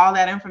 somehow all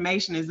that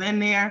information is in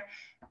there.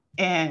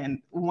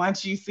 And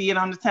once you see it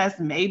on the test,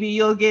 maybe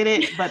you'll get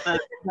it. But the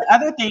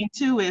other thing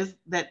too is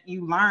that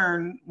you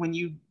learn when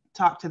you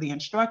talk to the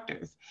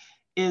instructors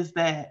is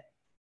that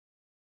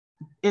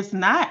it's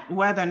not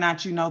whether or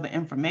not you know the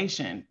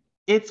information,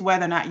 it's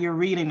whether or not you're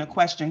reading the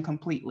question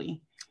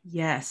completely.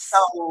 Yes.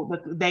 So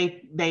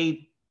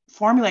they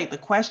formulate the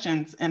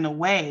questions in a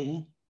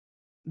way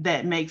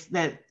that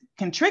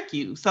can trick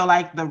you. So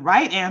like the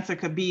right answer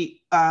could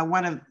be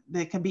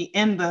that could be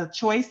in the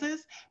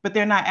choices, but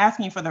they're not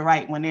asking you for the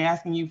right one. They're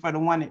asking you for the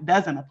one that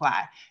doesn't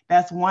apply.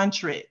 That's one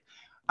trick.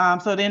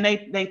 So then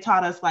they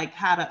taught us like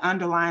how to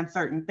underline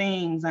certain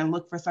things and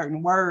look for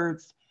certain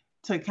words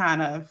to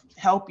kind of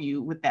help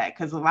you with that.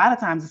 Because a lot of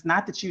times it's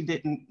not that you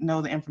didn't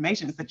know the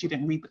information, it's that you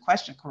didn't read the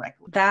question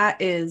correctly.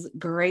 That is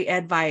great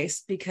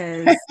advice,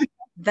 because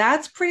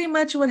that's pretty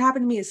much what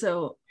happened to me.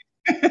 So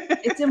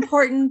it's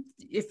important,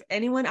 if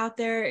anyone out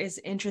there is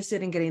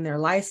interested in getting their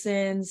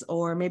license,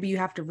 or maybe you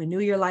have to renew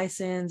your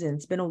license and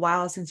it's been a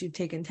while since you've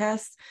taken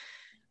tests,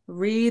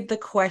 read the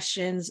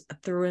questions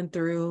through and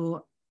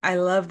through. I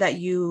love that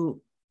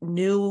you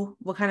knew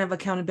what kind of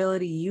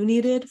accountability you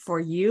needed for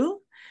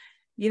you,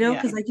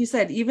 because like you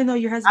said, even though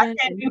your husband I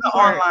can't do the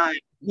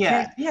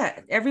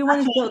online. Everyone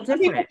is built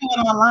different. People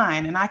do it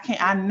online, and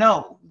I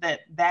know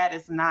that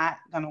is not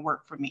going to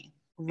work for me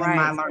in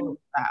my learning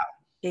style.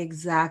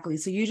 Exactly.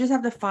 So you just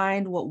have to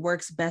find what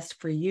works best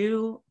for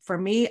you. For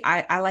me,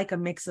 I like a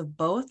mix of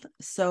both.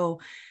 So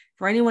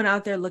for anyone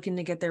out there looking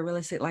to get their real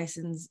estate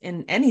license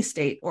in any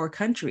state or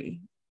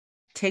country,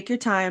 take your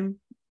time,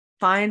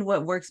 find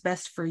what works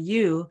best for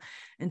you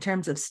in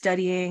terms of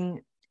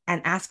studying,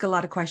 and ask a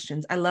lot of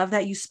questions. I love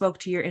that you spoke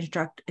to your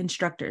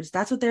instructors.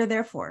 That's what they're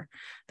there for.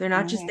 They're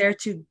not just there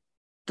to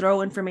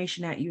throw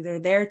information at you. They're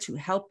there to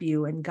help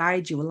you and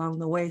guide you along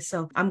the way.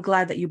 So I'm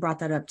glad that you brought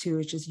that up too.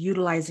 It's just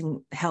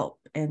utilizing help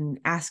and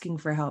asking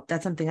for help.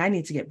 That's something I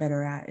need to get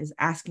better at, is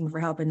asking for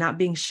help and not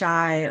being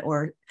shy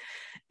or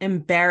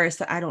embarrassed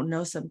that I don't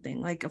know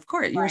something. Like, of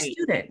course, you're a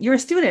student. You're a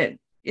student.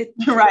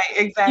 Right,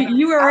 exactly.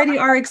 You already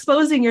are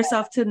exposing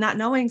yourself to not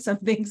knowing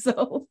something.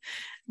 So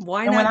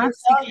why not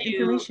go seek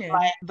information?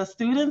 Like the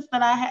students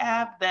that I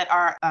have that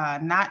are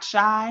not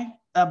shy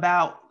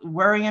about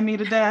worrying me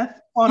to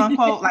death, quote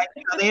unquote, like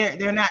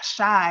they're not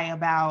shy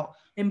about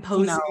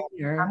imposing.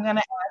 I'm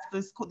gonna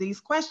ask these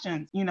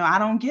questions. I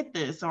don't get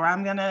this, or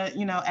I'm gonna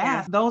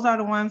ask. Those are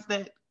the ones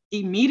that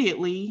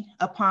immediately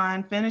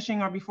upon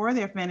finishing or before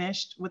they're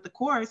finished with the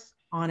course,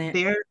 on it,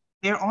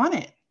 they're on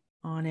it.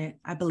 On it.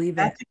 I believe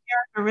that's a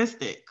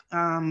characteristic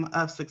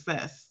of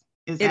success.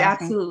 It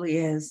absolutely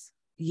is.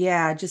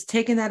 Yeah, just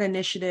taking that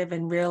initiative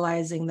and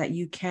realizing that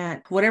you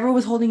can't, whatever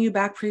was holding you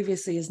back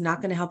previously is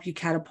not going to help you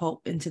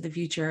catapult into the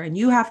future. And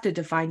you have to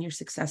define your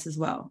success as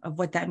well, of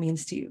what that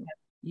means to you,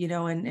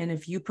 and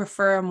if you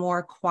prefer a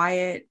more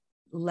quiet,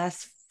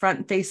 less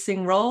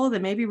front-facing role,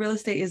 then maybe real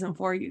estate isn't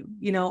for you,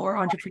 or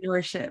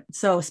entrepreneurship.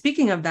 So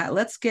speaking of that,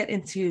 let's get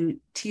into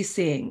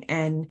TCing.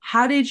 And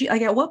how did you,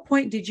 at what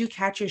point did you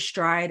catch your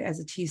stride as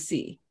a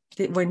TC?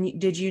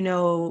 Did you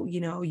know,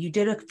 you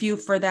did a few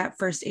for that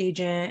first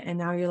agent and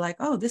now you're like,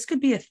 oh, this could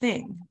be a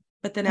thing.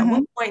 But then at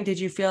what point did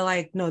you feel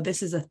like, no,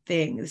 this is a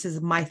thing. This is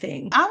my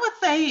thing? I would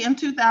say in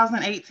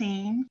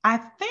 2018. I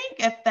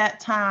think at that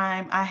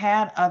time I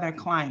had other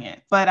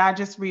clients, but I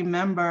just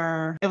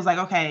remember it was like,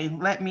 okay,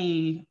 let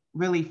me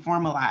really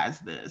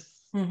formalize this.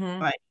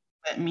 Like,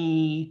 let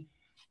me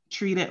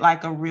treat it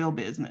like a real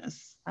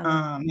business.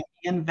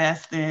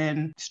 Invest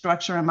in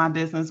structuring my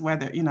business,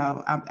 whether,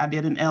 I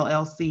did an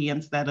LLC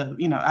instead of,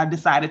 I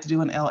decided to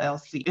do an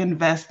LLC,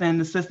 invest in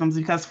the systems,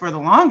 because for the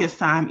longest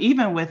time,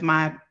 even with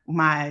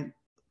my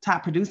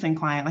top producing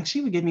client, like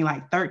she would give me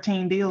like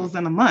 13 deals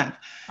in a month.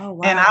 Oh,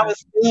 wow. And I was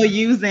still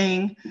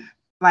using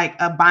like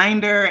a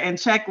binder and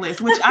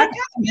checklist, which I kind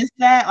of miss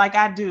that. Like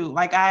I do,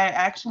 like I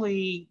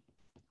actually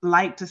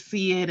like to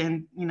see it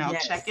and,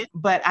 check it,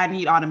 but I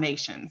need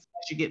automations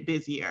as you get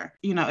busier.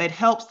 It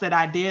helps that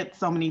I did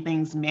so many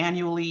things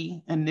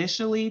manually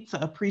initially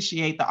to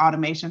appreciate the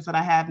automations that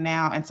I have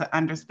now and to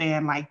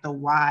understand like the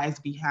whys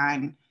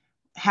behind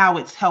how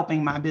it's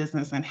helping my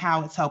business and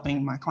how it's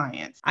helping my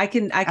clients. I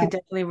can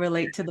definitely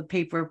relate to the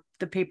paper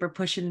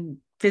pushing,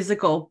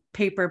 physical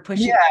paper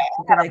pushing. Yeah,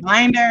 like a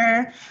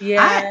binder.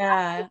 Yeah.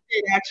 I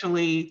did,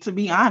 actually, to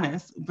be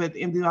honest, but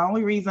the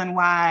only reason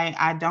why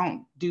I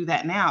don't do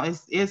that now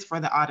is for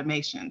the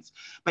automations.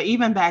 But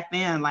even back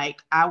then,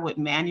 like I would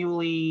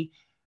manually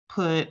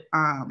put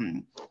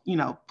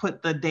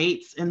the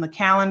dates in the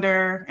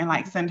calendar and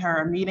like send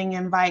her a meeting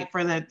invite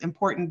for the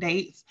important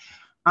dates.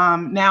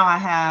 Now I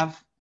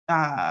have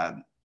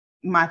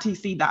my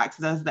TC Docs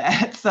does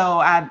that, so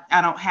I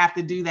don't have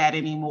to do that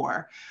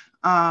anymore.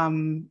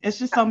 It's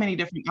just so many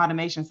different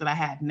automations that I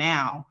have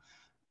now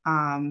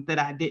that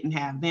I didn't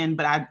have then,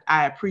 but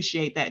I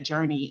appreciate that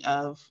journey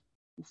of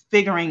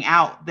figuring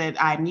out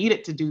that I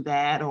needed to do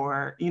that,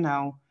 or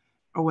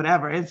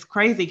whatever. It's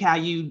crazy how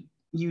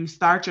you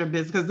start your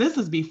business, because this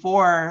is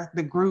before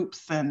the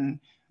groups and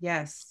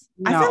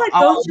I feel like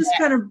those just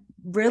kind of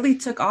really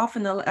took off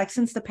in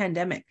since the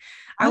pandemic.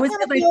 I would say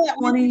like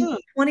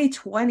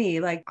 2020,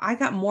 like I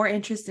got more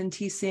interest in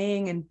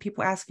TCing and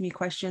people asking me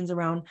questions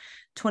around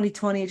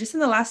 2020, just in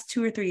the last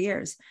 2 or 3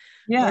 years.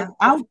 Yeah.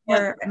 I was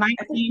 19,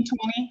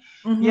 20.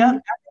 Mm-hmm. Yeah.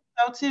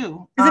 So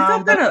too.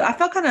 Because I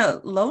felt kind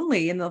of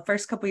lonely in the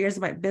first couple of years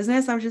of my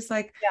business. I was just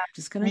like,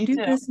 just gonna do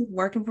this,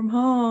 working from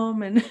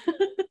home. And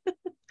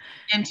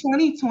in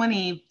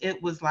 2020,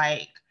 it was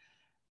like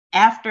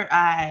after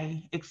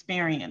I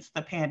experienced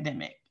the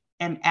pandemic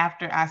and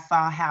after I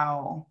saw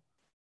how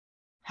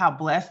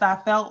blessed I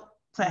felt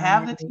to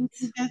have the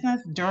TC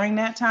business during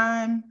that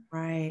time.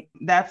 Right.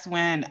 That's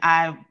when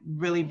I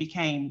really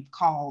became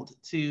called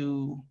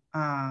to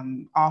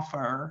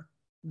offer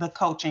the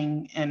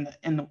coaching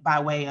in by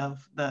way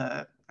of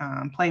the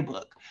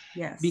playbook.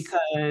 Yes.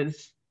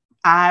 Because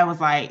I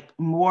was like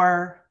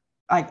more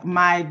like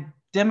my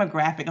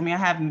demographic. I mean, I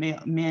have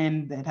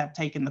men that have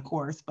taken the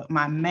course, but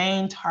my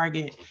main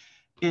target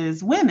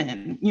is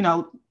women, you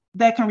know,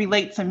 that can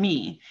relate to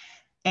me.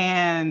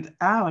 And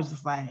I was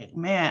just like,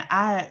 man,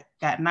 I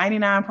got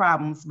 99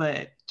 problems,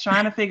 but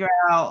trying to figure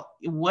out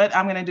what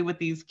I'm going to do with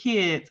these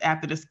kids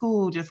after the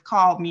school just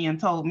called me and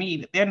told me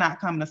that they're not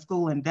coming to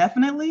school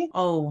indefinitely.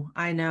 Oh,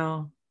 I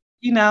know.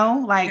 You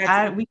know, like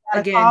we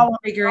got to call them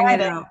figuring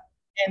it out.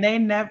 And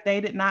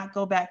they did not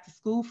go back to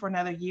school for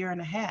another year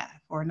and a half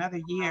or another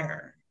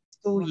year,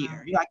 school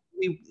year. Like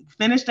we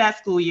finished that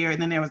school year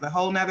and then there was a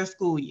whole nother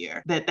school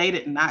year that they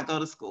did not go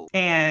to school.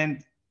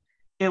 And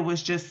it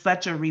was just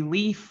such a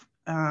relief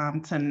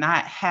to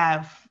not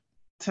have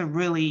to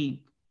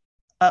really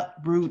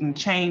uproot and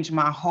change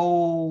my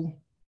whole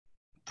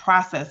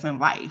process in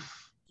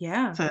life.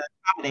 Yeah. To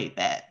accommodate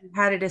that. You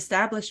had it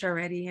established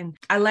already. And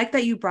I like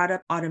that you brought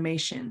up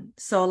automation.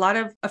 So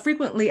a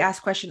frequently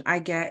asked question I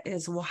get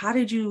is, well, how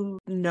did you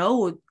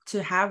know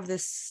to have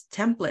this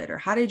template? Or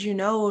how did you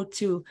know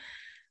to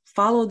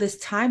follow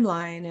this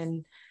timeline?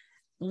 And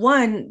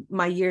one,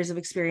 my years of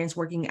experience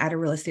working at a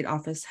real estate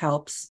office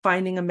helps.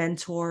 Finding a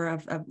mentor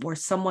or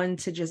someone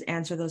to just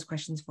answer those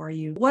questions for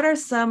you. What are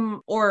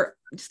some, or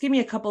just give me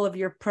a couple of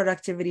your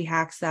productivity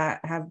hacks that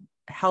have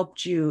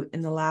helped you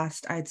in the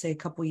last, I'd say,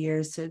 couple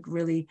years to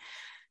really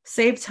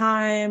save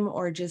time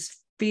or just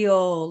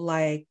feel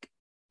like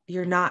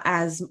you're not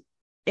as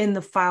in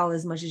the file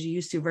as much as you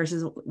used to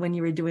versus when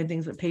you were doing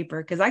things with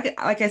paper. Because like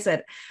I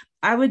said,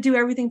 I would do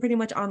everything pretty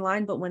much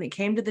online, but when it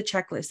came to the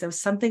checklist, there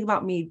was something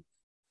about me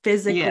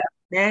physically,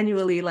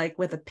 manually, like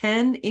with a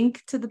pen,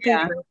 ink to the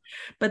paper.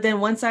 But then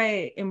once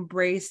I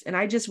embraced, and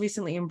I just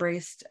recently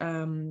embraced,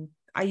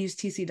 I use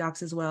TC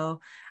Docs as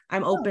well.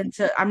 I'm open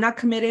to, I'm not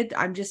committed.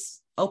 I'm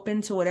just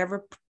open to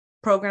whatever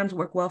programs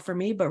work well for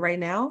me. But right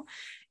now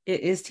it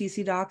is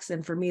TC Docs.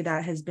 And for me,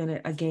 that has been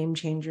a game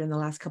changer in the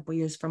last couple of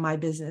years for my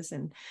business.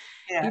 And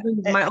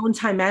even my own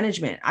time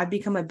management, I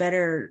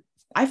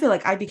feel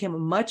like I became a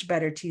much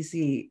better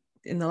TC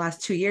in the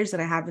last 2 years than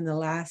I have in the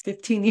last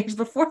 15 years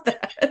before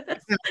that.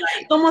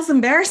 It's almost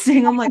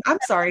embarrassing. I'm like, I'm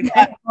sorry,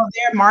 guys. Well,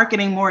 they're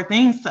marketing more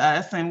things to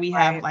us and we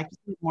have like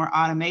more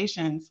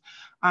automations.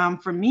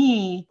 For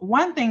me,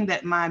 one thing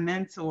that my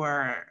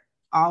mentor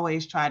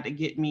always tried to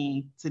get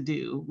me to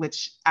do,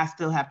 which I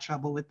still have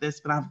trouble with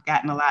this, but I've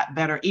gotten a lot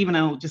better, even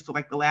though just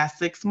like the last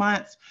 6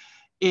 months,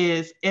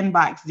 is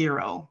inbox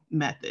zero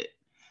method.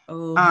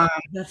 Oh,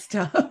 that's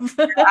tough.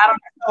 I don't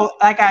know.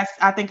 Like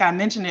I think I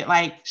mentioned it,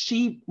 like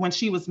when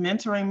she was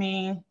mentoring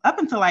me up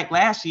until like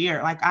last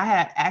year, like I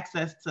had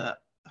access to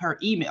her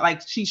email,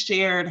 like she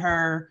shared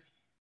her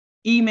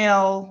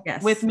email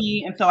with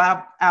me. And so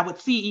I would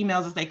see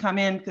emails as they come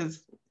in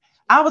because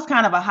I was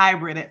kind of a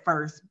hybrid at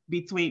first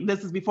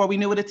this is before we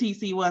knew what a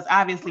TC was.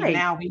 Obviously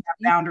now we have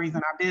boundaries in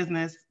our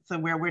business so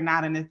where we're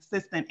not an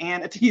assistant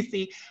and a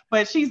TC,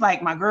 but she's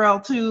like my girl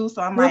too.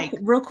 So I'm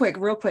real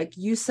quick.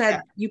 You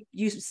said,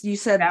 you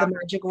said boundaries. The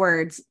magic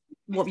words.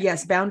 Well,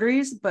 yes,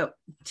 boundaries, but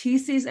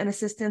TCs and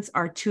assistants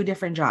are two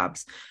different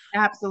jobs.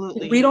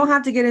 Absolutely. We don't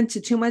have to get into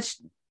too much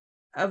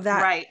of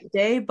that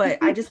today,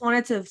 but I just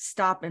wanted to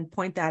stop and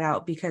point that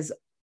out because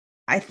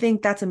I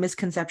think that's a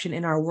misconception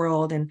in our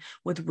world and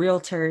with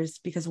realtors,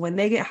 because when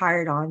they get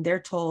hired on, they're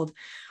told,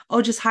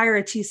 oh, just hire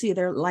a TC.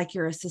 They're like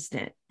your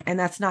assistant. And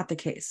that's not the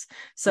case.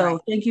 So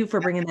thank you for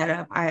bringing that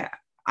up.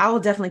 I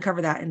will definitely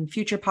cover that in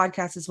future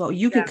podcasts as well.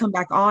 You could come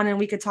back on and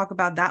we could talk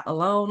about that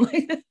alone.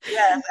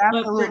 Yes,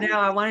 absolutely. But for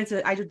now,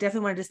 I definitely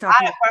wanted to stop.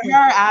 For her,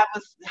 I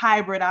was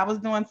hybrid. I was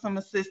doing some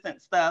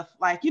assistant stuff,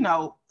 like,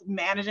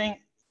 managing,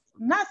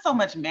 not so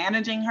much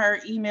managing her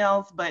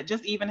emails, but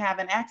just even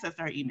having access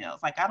to her emails.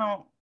 Like, I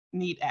don't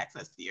need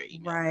access to your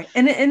email. Right.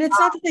 And it's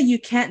not that you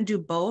can't do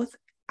both.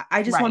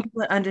 I just want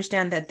people to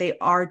understand that they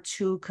are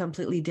two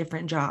completely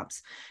different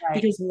jobs.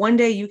 Because one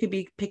day you could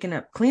be picking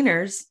up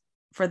cleaners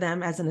for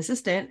them as an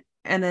assistant.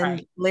 And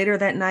then later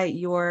that night,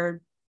 you're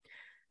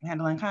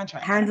handling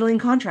contracts. Handling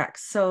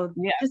contracts. So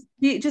Yeah.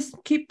 just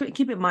keep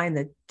in mind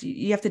that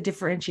you have to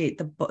differentiate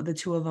the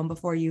two of them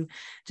before you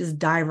just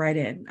dive right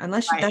in,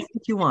 unless that's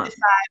what you want.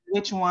 Decide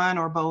which one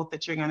or both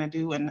that you're going to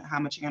do and how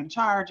much you're going to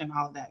charge and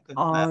all of that good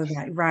stuff. All of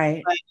that,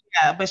 right.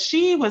 But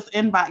she was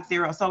inbox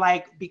zero. So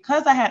like,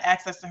 because I had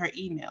access to her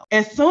email,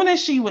 as soon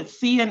as she would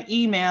see an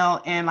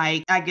email and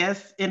like, I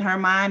guess in her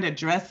mind,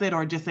 address it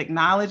or just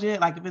acknowledge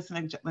it, like if it's an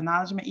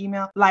acknowledgement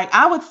email, like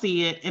I would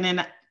see it and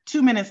then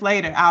 2 minutes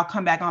later, I'll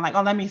come back on like,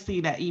 oh, let me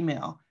see that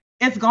email.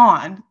 It's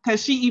gone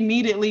because she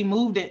immediately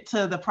moved it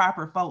to the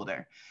proper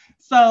folder.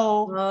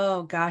 So,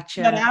 oh,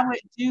 gotcha. What I would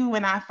do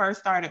when I first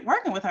started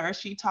working with her,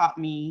 she taught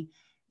me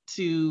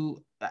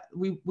to,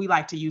 we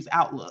like to use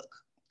Outlook.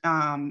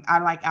 I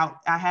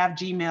have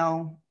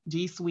Gmail,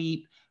 G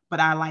Suite, but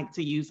I like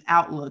to use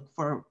Outlook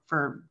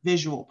for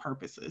visual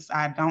purposes.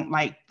 I don't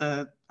like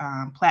the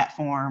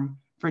platform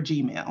for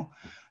Gmail.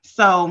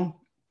 So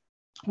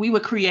we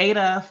would create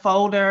a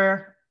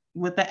folder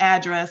with the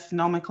address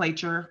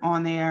nomenclature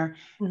on there.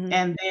 Mm-hmm.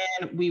 And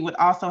then we would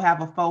also have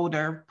a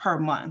folder per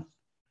month.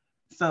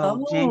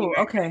 So January.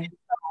 Okay.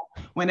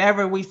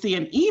 Whenever we see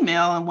an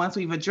email and once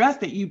we've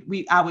addressed it,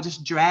 I would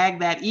just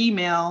drag that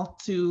email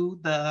to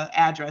the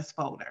address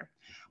folder.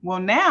 Well,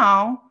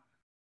 now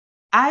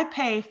I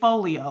pay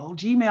Folio.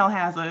 Gmail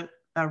has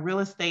a real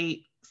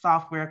estate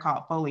software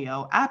called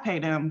Folio. I pay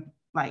them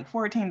like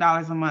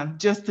 $14 a month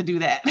just to do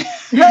that.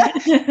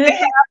 They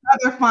have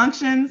other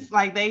functions,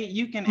 like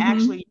you can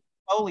actually use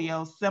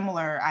Folio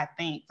similar, I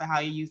think, to how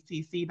you use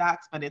TC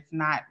Docs, but it's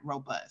not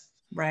robust.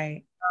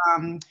 Right.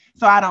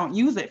 So I don't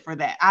use it for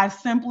that. I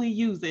simply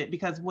use it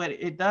because what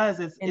it does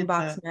is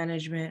inbox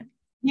management.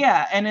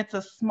 Yeah, and it's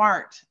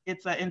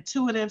an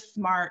intuitive,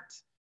 smart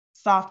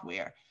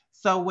software.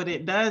 So what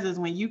it does is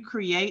when you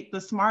create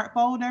the smart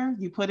folder,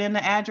 you put in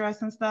the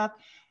address and stuff,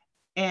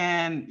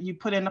 and you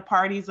put in the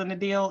parties and the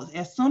deals.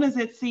 As soon as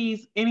it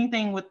sees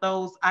anything with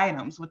those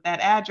items, with that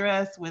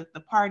address, with the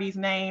party's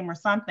name or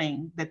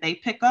something that they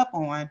pick up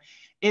on,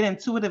 it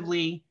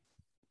intuitively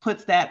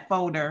puts that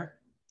folder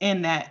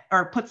in that,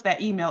 or puts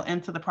that email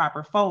into the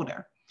proper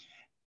folder.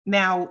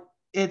 Now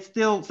it's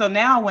still, so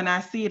now when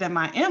I see it in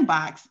my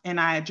inbox and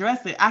I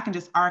address it, I can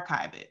just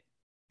archive it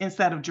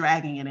instead of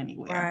dragging it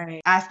anywhere.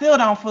 Right. I still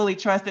don't fully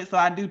trust it, so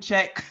I do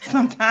check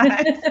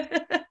sometimes.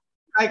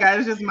 Like,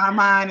 it's just, my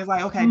mind is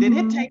like, okay, did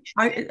it take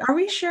it? Are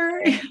we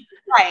sure?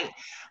 Right.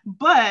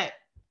 But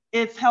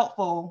it's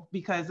helpful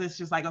because it's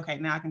just like, okay,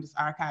 now I can just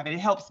archive it. It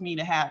helps me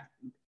to have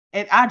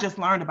it. I just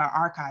learned about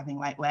archiving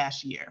like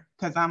last year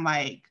because I'm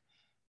like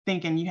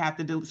thinking you have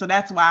to do. So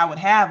that's why I would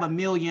have a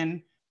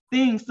million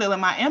things still in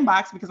my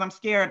inbox because I'm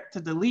scared to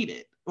delete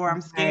it, or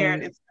I'm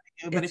scared it's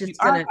gonna, but if you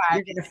archive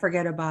you're gonna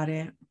forget about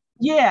it.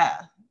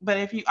 Yeah. But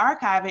if you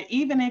archive it,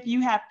 even if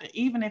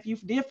you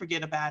did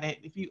forget about it,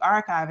 if you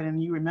archive it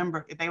and you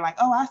remember, if they like,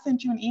 oh, I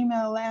sent you an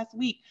email last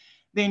week,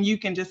 then you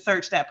can just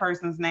search that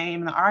person's name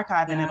in the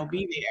archive and it'll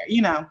be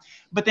there,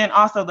 But then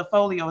also the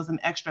Folio is an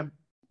extra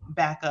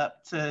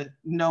backup to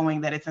knowing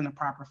that it's in the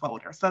proper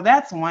folder. So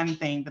that's one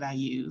thing that I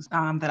use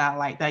that I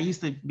like, that I used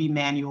to be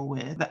manual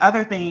with. The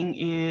other thing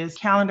is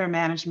calendar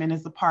management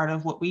is a part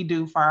of what we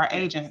do for our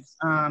agents.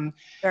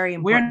 Very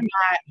important.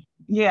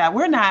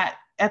 We're not,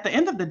 at the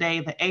end of the day,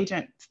 the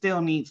agent still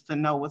needs to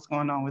know what's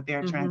going on with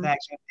their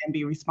transactions and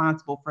be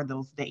responsible for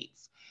those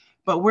dates.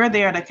 But we're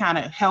there to kind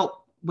of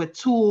help with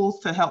tools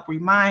to help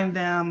remind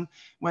them,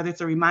 whether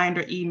it's a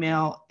reminder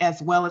email,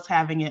 as well as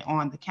having it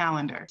on the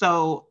calendar.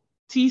 So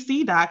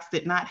TC Docs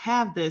did not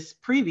have this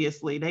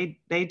previously.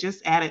 They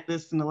just added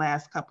this in the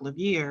last couple of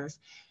years,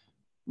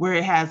 where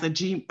it has a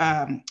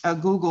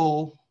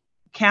Google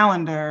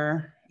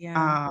Calendar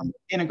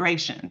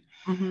integration.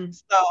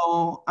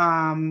 So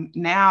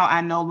now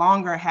I no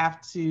longer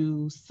have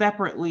to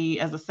separately,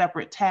 as a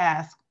separate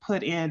task,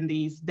 put in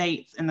these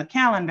dates in the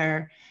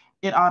calendar.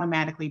 It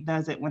automatically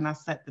does it when I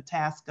set the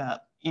task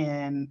up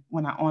and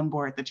when I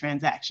onboard the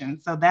transaction.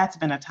 So that's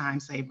been a time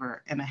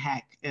saver and a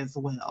hack as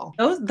well.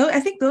 I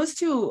think those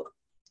two.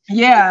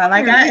 Yeah,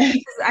 like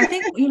I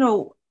think,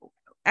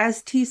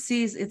 as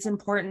TCs, it's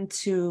important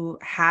to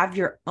have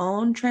your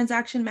own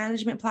transaction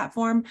management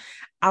platform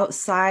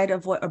outside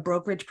of what a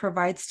brokerage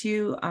provides to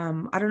you.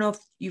 I don't know if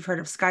you've heard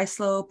of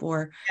SkySlope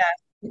or.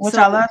 Which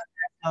I love.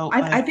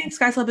 I think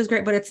SkySlope is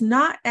great, but it's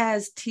not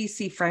as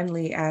TC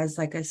friendly as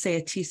like say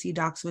a TC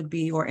Docs would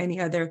be, or any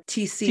other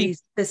TC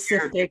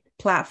specific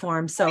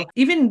platform. So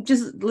even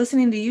just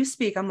listening to you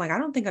speak, I'm like, I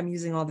don't think I'm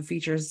using all the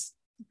features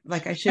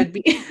like I should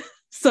be.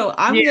 So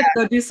I'm going to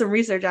go do some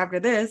research after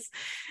this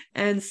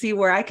and see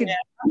where I could.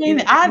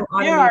 There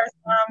are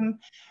some.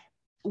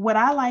 What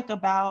I like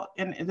about,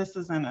 and this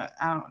isn't I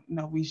don't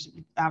know,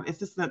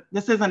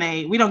 this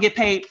isn't we don't get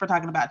paid for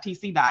talking about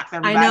TC Docs,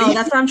 everybody. I know,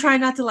 that's why I'm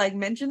trying not to like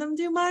mention them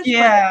too much.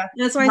 Yeah.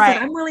 That's why I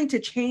said I'm willing to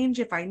change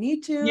if I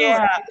need to.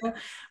 Yeah. The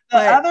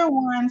other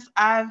ones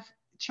I've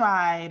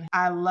tried,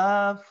 I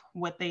love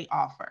what they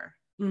offer,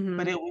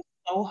 but it was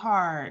so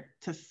hard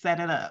to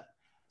set it up.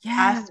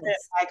 I spent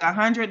like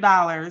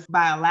 $100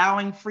 by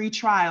allowing free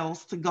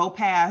trials to go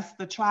past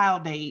the trial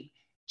date,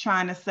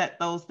 trying to set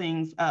those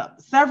things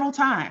up several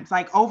times,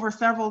 like over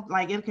several,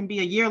 like it can be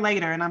a year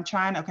later and I'm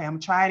trying, okay, I'm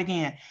gonna try it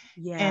again.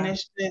 Yeah. And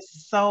it's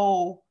just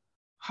so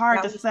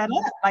hard to set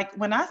up. Like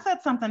when I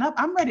set something up,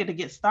 I'm ready to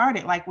get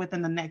started like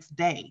within the next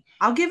day.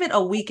 I'll give it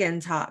a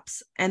weekend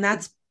tops. And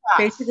that's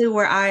basically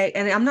where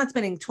and I'm not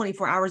spending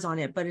 24 hours on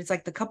it, but it's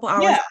like the couple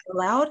hours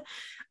allowed.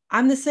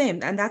 I'm the same.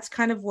 And that's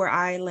kind of where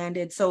I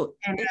landed. So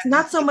it's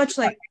not so much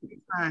like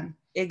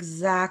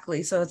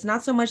exactly. So it's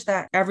not so much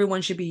that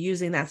everyone should be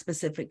using that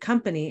specific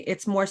company.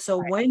 It's more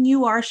so when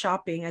you are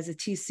shopping as a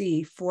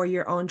TC for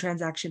your own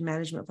transaction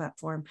management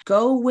platform,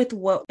 go with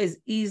what is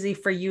easy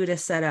for you to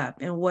set up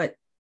and what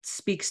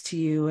speaks to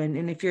you.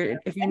 And if you're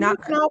not,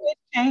 you can always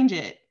change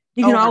it.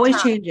 You can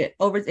always change it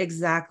over.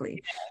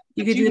 Exactly.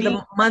 You could do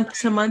the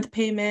month-to-month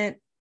payment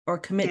or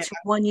commit to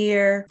 1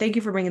 year. Thank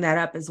you for bringing that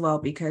up as well,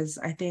 because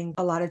I think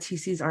a lot of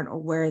TCs aren't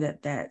aware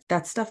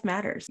that stuff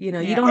matters. You know,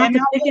 you don't have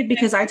to pick it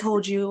because I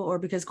told you or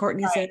because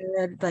Courtney said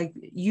it. Like,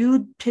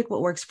 you pick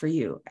what works for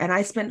you. And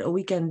I spent a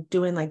weekend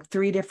doing like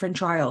 3 different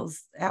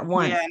trials at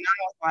once. Yeah, and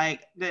I was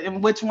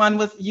like, which one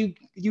was you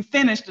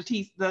finished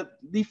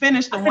you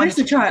finished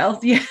the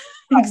trials. Yeah.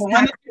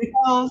 Exactly.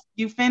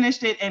 You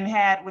finished it and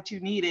had what you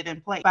needed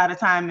in place by the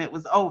time it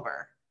was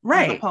over.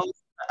 Right. As opposed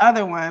to the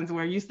other ones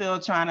where you're still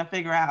trying to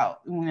figure out,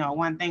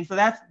 one thing. So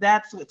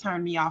that's what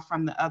turned me off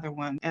from the other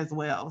one as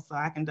well. So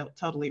I can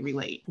totally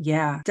relate.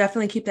 Yeah,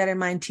 definitely keep that in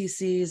mind,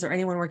 TCs or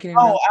anyone working in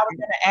I was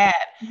going to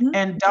add,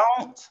 and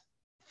don't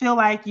feel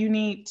like you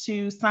need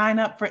to sign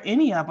up for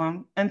any of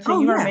them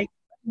until you are making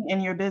money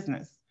in your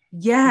business.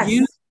 Yes.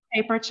 Use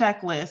paper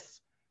checklists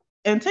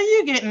until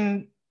you're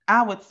getting,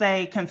 I would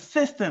say,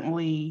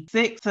 consistently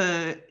 6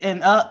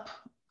 and up.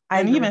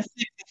 And even 6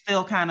 is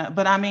still kind of,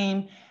 but I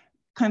mean,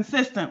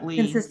 consistently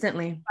 5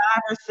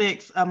 or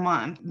 6 a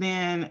month,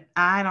 then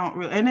I don't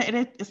really, and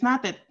it's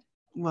not that,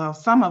 well,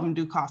 some of them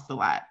do cost a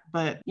lot,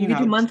 but you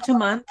do month to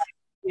month.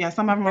 Yeah,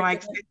 some of them are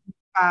like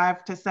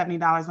 $65 to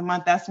 $70 a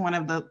month. That's one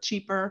of the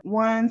cheaper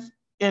ones.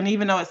 And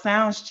even though it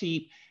sounds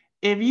cheap,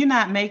 if you're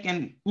not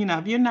making,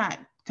 if you're not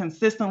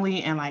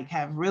consistently and like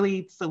have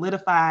really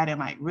solidified and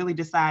like really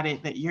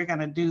decided that you're going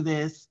to do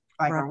this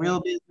like a real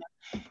business,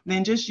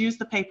 then just use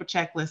the paper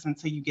checklist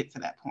until you get to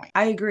that point.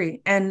 I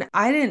agree. And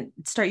I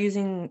didn't start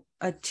using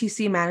a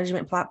TC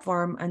management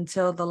platform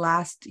until the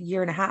last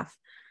year and a half.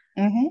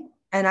 Mm-hmm.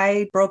 And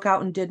I broke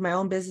out and did my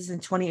own business in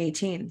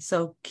 2018.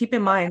 So keep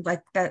in mind,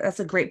 like that's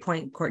a great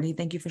point, Courtney.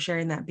 Thank you for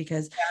sharing that,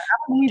 because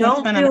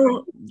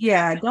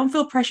don't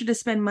feel pressure to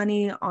spend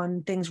money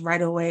on things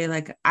right away.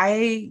 Like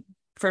I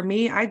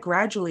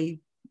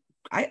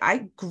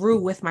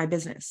grew with my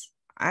business.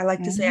 I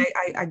like to say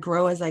I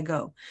grow as I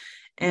go.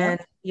 And,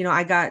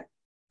 I got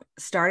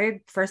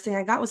started. First thing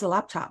I got was a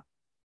laptop.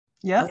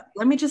 Yeah.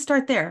 Let me just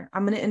start there.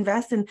 I'm going to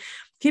invest and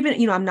keep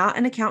it. I'm not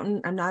an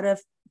accountant. I'm not a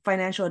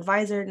financial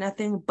advisor,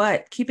 nothing,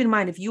 but keep in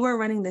mind, if you are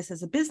running this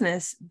as a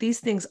business, these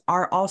things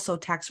are also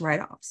tax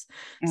write-offs.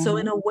 So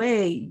in a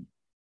way,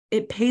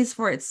 it pays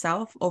for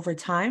itself over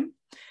time,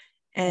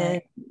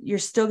 and you're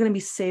still going to be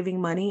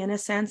saving money in a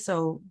sense.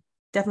 So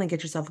definitely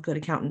get yourself a good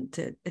accountant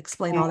to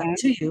explain all that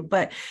to you,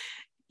 but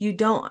you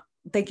don't.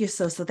 Thank you.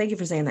 So thank you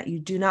for saying that. You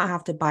do not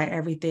have to buy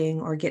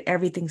everything or get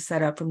everything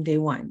set up from day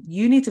one.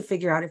 You need to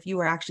figure out if you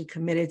are actually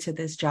committed to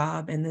this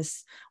job and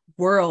this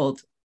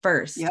world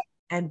first,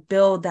 and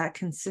build that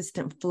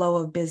consistent flow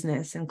of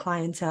business and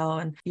clientele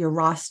and your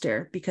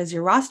roster, because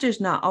your roster is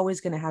not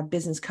always going to have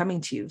business coming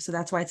to you. So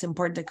that's why it's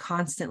important to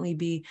constantly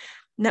be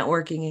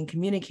networking and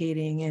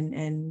communicating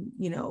and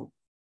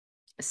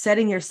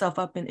setting yourself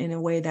up in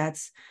a way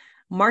that's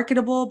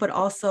marketable, but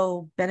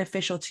also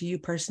beneficial to you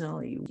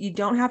personally. You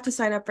don't have to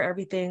sign up for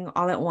everything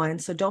all at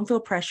once. So don't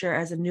feel pressure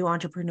as a new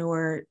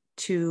entrepreneur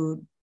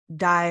to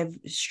dive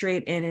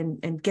straight in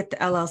and get the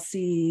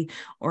LLC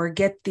or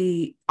get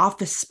the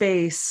office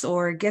space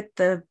or get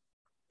the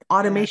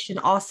automation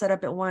all set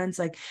up at once.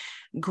 Like,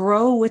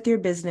 grow with your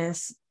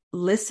business,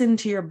 listen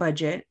to your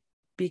budget,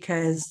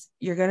 because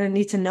you're going to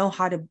need to know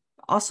how to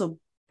also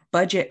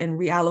budget and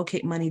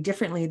reallocate money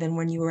differently than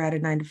when you were at a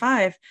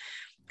 9-to-5.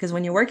 Because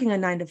when you're working a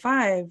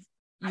 9-to-5,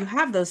 you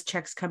have those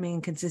checks coming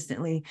in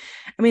consistently.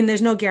 I mean,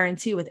 there's no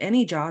guarantee with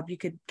any job. You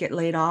could get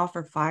laid off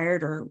or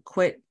fired or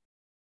quit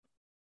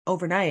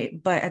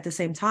overnight. But at the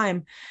same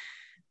time,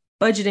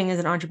 budgeting as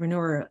an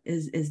entrepreneur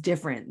is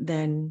different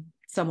than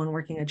someone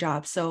working a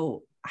job.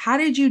 So how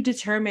did you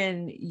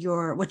determine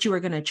what you were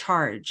going to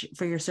charge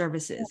for your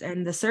services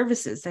and the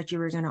services that you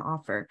were going to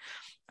offer?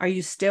 Are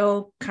you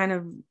still kind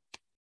of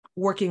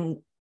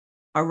working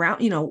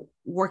around,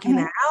 working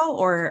that out,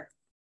 or?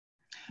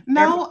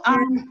 No.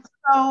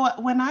 So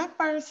when I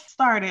first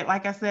started,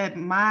 like I said,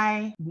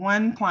 my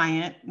one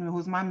client,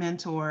 who's my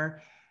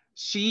mentor,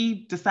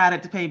 she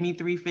decided to pay me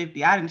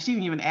 $350. She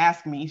didn't even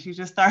ask me. She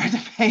just started to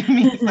pay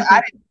me. So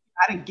I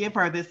didn't give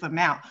her this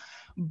amount.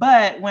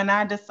 But when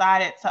I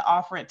decided to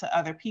offer it to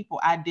other people,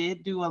 I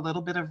did do a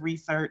little bit of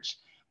research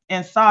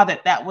and saw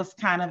that was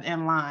kind of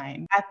in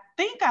line. I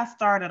think I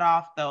started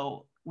off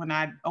though when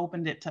I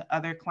opened it to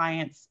other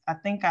clients, I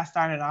think I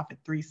started off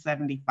at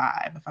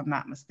 $375, if I'm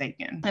not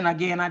mistaken. And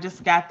again, I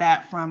just got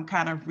that from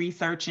kind of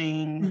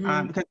researching,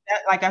 because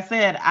like I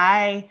said,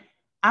 I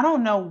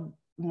don't know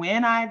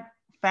when I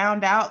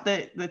found out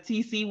that the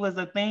TC was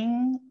a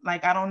thing.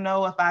 Like, I don't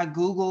know if I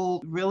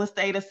Googled real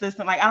estate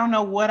assistant. Like, I don't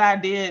know what I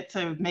did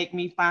to make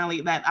me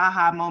finally that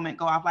aha moment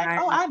go off, like,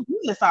 oh, I do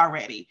this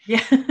already.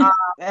 Yeah.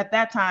 At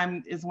that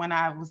time is when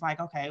I was like,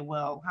 okay,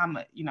 well, how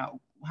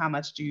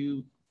much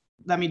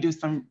let me do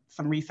some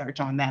research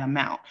on that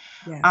amount.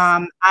 Yes.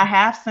 I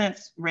have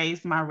since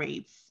raised my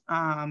rates.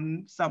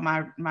 So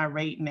my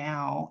rate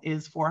now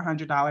is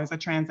 $400 a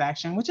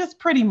transaction, which is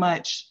pretty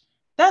much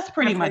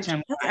Average.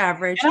 in That's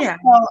average. and Yeah.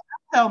 I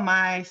tell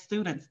my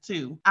students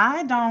too,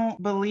 I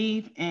don't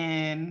believe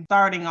in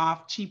starting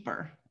off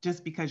cheaper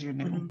just because you're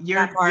new.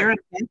 You're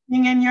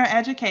investing in your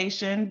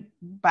education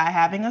by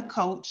having a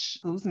coach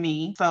who's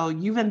me. So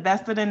you've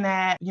invested in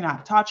that.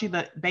 I've taught you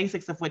the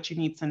basics of what you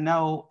need to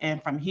know.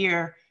 And from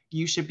here,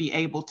 you should be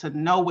able to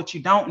know what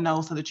you don't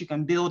know so that you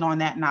can build on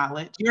that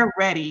knowledge. You're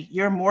ready.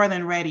 You're more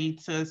than ready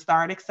to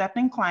start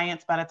accepting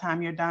clients by the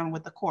time you're done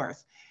with the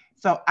course.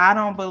 So I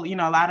don't believe,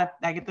 I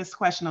get this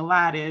question a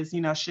lot is,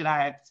 should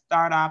I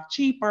start off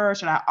cheaper?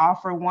 Should I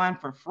offer one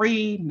for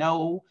free?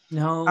 No.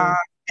 No.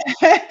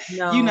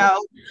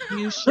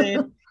 You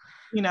should,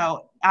 in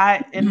my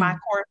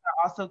course,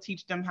 I also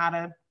teach them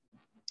how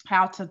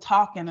to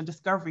talk in a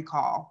discovery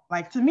call.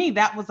 Like, to me,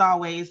 that was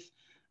always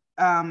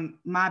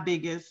my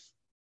biggest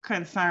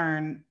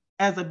concern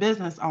as a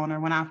business owner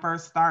when I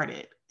first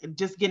started.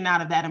 Just getting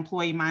out of that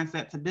employee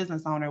mindset to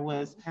business owner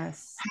was,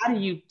 how do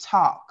you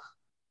talk?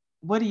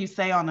 What do you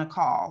say on a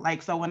call?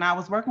 Like, so when I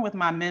was working with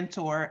my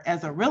mentor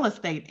as a real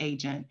estate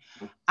agent,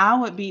 I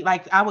would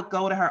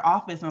go to her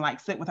office and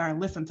like sit with her and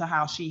listen to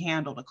how she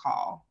handled a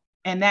call.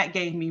 And that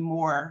gave me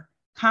more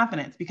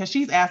confidence because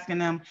she's asking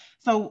them,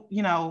 so,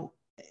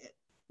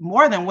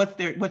 more than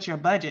what's your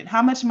budget?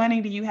 How much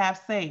money do you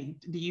have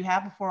saved? Do you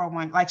have a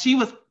 401? Like,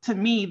 to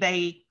me,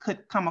 they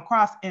could come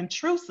across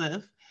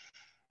intrusive.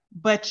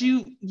 But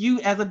you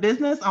as a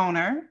business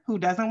owner who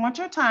doesn't want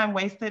your time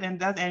wasted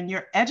and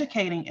you're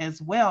educating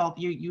as well,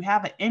 you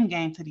have an end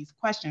game to these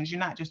questions. You're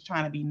not just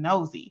trying to be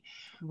nosy.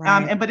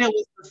 Right. But it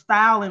was the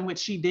style in which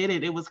she did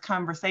it. It was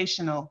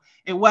conversational.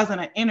 It wasn't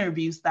an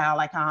interview style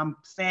like how I'm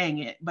saying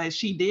it, but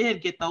she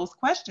did get those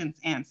questions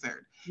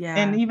answered. Yeah.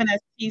 And even as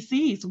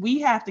PCs,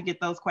 we have to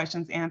get those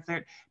questions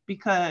answered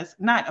because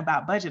not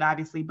about budget,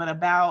 obviously, but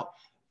about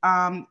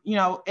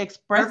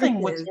expressing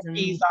what your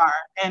fees are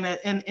and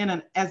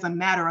as a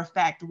matter of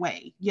fact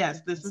way. Yes,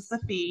 this is the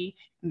fee.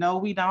 No,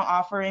 we don't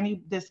offer any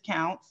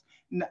discounts.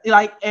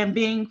 And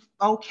being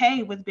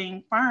okay with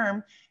being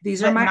firm.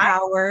 These are my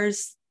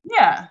hours.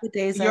 Yeah. The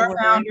days your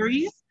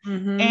boundaries.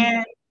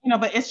 And,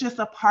 but it's just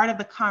a part of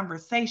the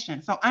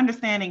conversation. So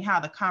understanding how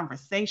the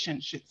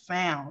conversation should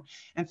sound.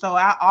 And so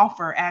I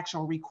offer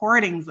actual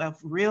recordings of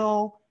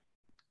real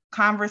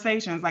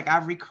conversations. Like,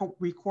 I've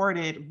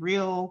recorded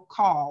real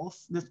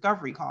calls,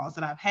 discovery calls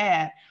that I've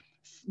had,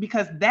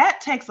 because that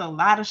takes a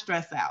lot of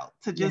stress out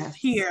to just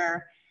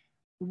hear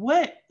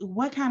what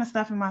kind of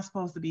stuff am I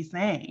supposed to be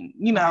saying?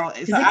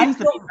 So I used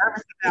to be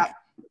nervous about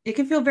it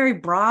can feel very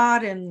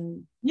broad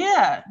and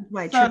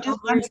so just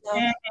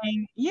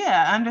understanding,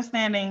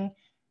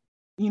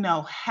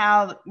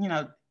 how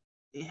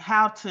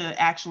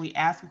to actually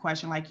ask a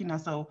question, like,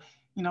 so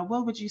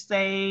what would you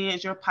say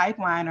is your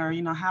pipeline,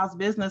 or, how's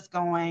business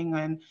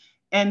going,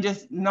 and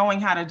just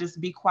knowing how to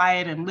just be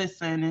quiet and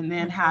listen, and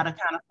then how to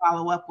kind of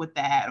follow up with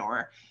that,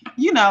 or,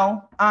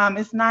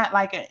 it's not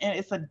like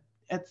it's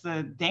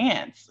a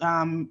dance.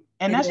 And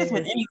that's just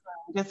with anything,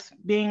 just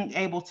being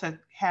able to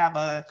have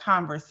a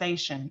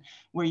conversation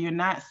where you're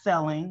not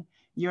selling,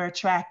 you're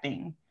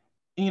attracting.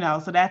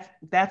 So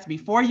that's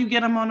before you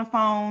get them on the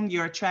phone,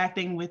 you're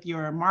attracting with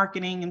your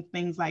marketing and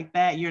things like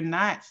that. You're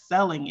not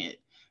selling it.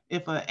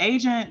 If an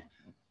agent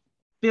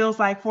feels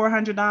like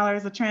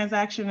 $400 a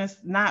transaction is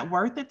not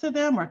worth it to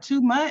them or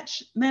too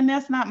much, then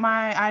that's not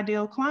my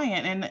ideal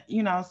client. And,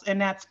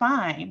 and that's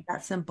fine.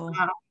 That's simple.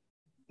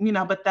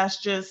 But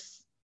that's just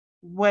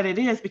what it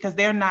is, because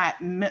they're not,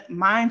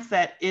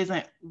 mindset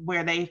isn't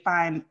where they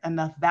find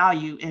enough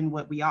value in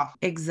what we offer.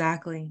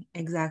 Exactly.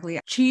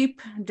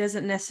 Cheap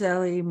doesn't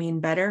necessarily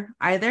mean better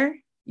either.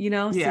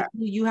 So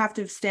you have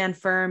to stand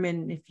firm.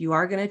 And if you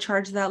are going to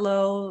charge that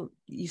low,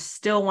 you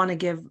still want to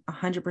give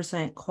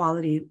 100%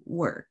 quality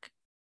work.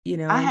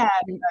 I have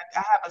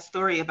a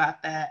story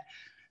about that.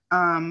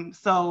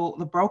 So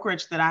the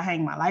brokerage that I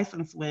hang my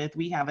license with,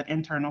 we have an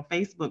internal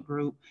Facebook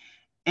group,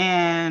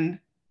 and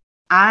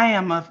I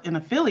am an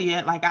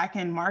affiliate. Like, I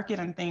can market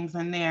and things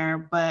in there,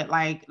 but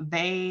like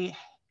they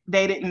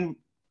didn't,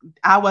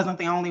 I wasn't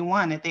the only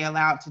one that they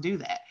allowed to do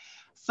that.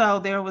 So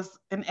there was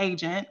an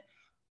agent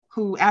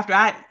who, after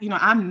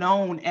I'm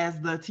known as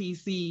the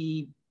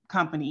TC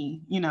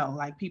company,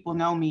 like, people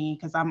know me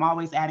because I'm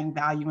always adding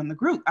value in the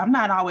group. I'm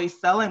not always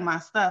selling my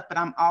stuff, but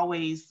I'm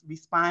always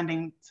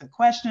responding to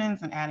questions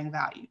and adding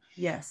value.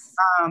 Yes.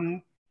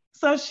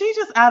 So she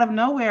just out of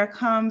nowhere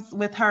comes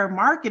with her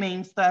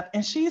marketing stuff,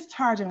 and she's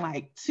charging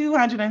like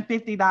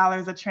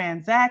 $250 a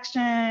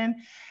transaction.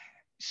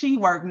 She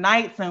worked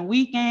nights and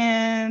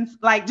weekends,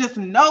 like just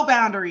no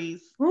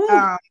boundaries.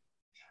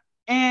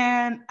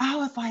 And I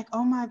was like,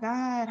 oh my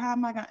God, how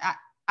am I going to,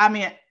 I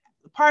mean,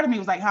 part of me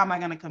was like, how am I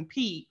going to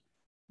compete?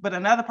 But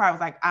another part was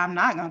like, I'm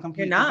not going to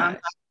compete because I'm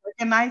not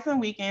working nights and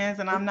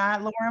weekends and I'm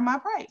not lowering my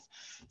price.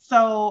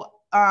 So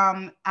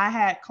I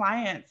had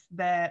clients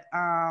that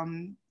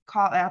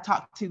called, I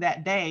talked to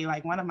that day.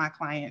 Like one of my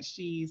clients,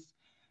 she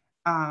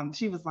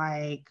was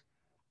like,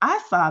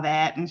 I saw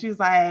that. And she was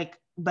like,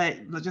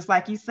 but just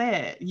like you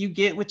said, you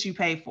get what you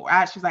pay for.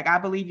 She's like, I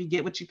believe you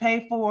get what you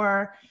pay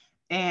for.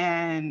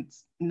 And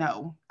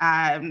no,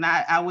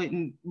 I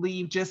wouldn't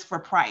leave just for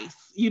price,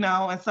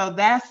 And so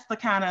that's the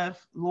kind of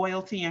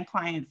loyalty and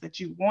clients that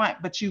you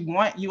want, but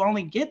you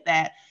only get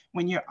that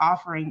when you're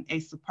offering a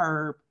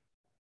superb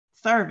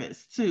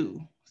service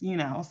too,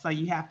 so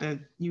you have to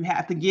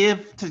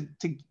give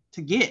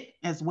to get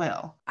as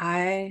well.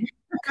 I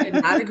could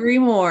not agree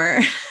more.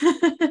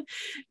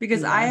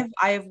 Because I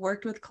have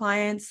worked with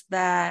clients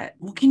that,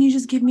 well, can you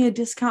just give me a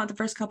discount the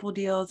first couple of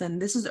deals?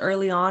 And this is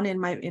early on in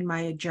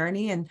my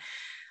journey. And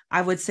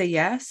I would say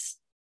yes.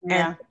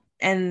 Yeah.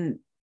 And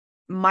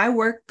my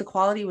work, the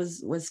quality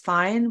was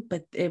fine,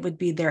 but it would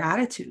be their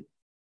attitude.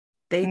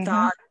 They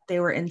thought they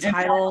were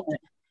entitled.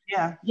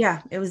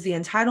 Yeah. It was the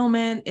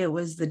entitlement. It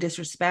was the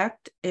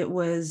disrespect. It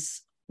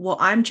was, well,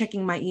 I'm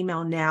checking my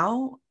email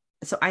now,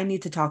 so I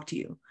need to talk to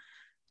you.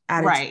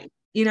 Attitude. Right.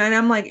 And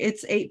I'm like,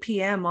 it's 8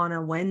 p.m. on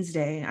a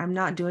Wednesday. I'm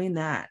not doing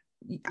that.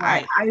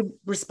 Right. I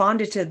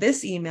responded to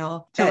this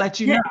email to let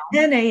you know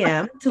 10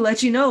 a.m. to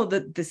let you know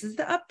that this is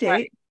the update.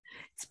 Right.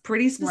 It's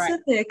pretty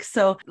specific. Right.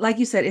 So like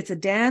you said, it's a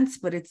dance,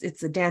 but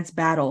it's a dance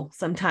battle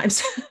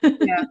sometimes.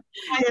 Yeah.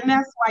 And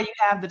that's why you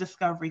have the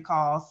discovery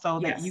call, so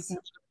that you can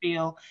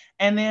feel.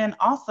 And then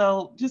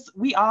also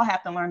we all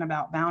have to learn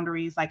about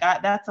boundaries. Like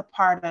that's a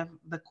part of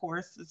the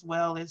course as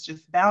well, is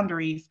just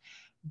boundaries.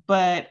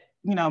 But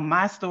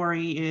my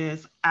story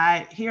is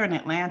here in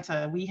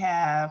Atlanta, we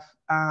have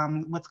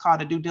what's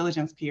called a due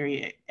diligence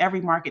period.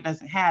 Every market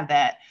doesn't have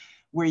that,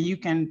 where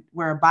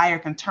a buyer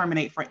can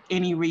terminate for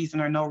any reason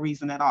or no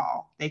reason at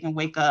all. They can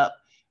wake up,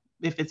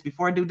 if it's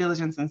before due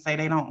diligence, and say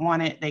they don't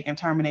want it. They can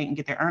terminate and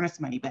get their earnest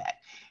money back,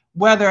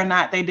 whether or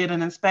not they did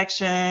an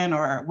inspection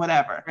or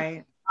whatever.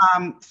 Right.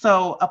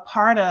 So a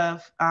part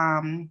of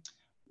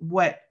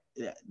what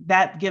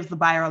that gives the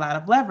buyer a lot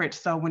of leverage.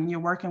 So when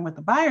you're working with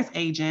the buyer's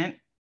agent,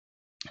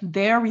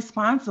 they're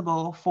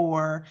responsible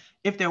for,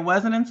 if there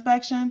was an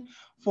inspection,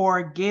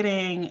 for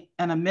getting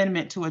an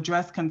amendment to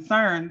address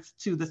concerns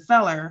to the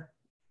seller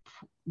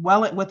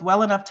with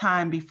well enough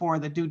time before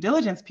the due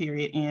diligence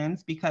period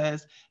ends,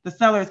 because the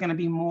seller is going to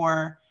be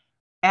more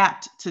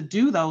apt to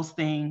do those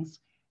things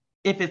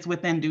if it's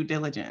within due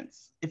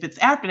diligence. If it's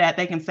after that,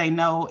 they can say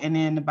no, and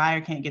then the buyer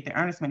can't get their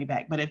earnest money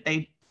back. But if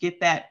they get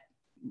that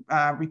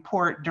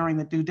report during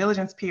the due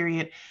diligence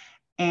period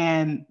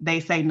and they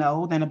say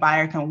no, then the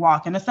buyer can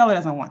walk, and the seller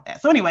doesn't want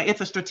that. So anyway,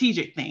 it's a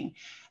strategic thing.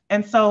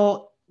 And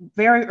so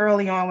very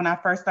early on, when I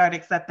first started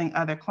accepting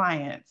other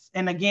clients,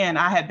 and again,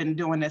 I had been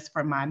doing this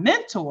for my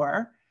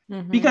mentor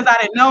because I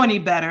didn't know any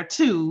better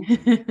too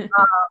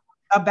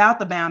about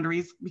the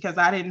boundaries, because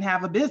I didn't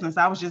have a business.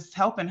 I was just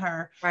helping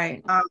her.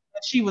 Right.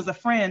 She was a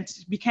friend,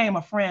 became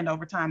a friend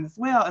over time as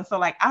well. And so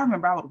like, I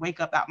remember I would wake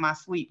up out my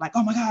sleep like,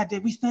 oh my God,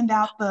 did we send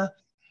out the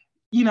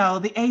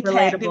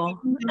ATAG?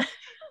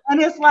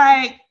 And it's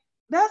like,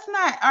 that's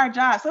not our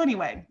job. So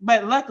anyway,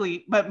 but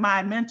luckily,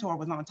 my mentor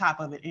was on top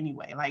of it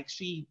anyway. Like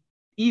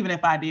even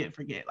if I did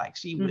forget, like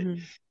she would.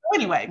 So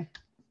anyway,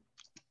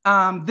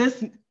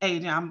 this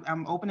agent,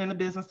 I'm opening a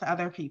business to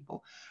other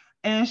people.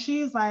 And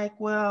she's like,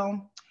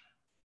 well,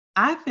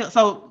 I feel,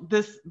 so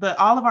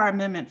all of our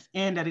amendments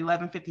end at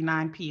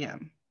 11:59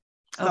 p.m.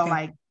 So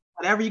like,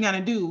 whatever you're going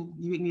to do,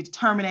 you need to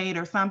terminate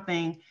or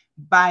something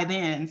by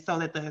then, so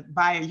that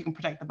you can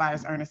protect the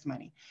buyer's earnest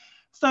money.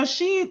 So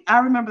I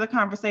remember the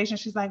conversation.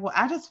 She's like, well,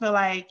 I just feel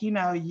like,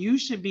 you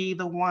should be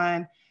the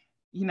one,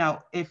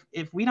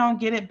 if we don't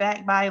get it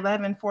back by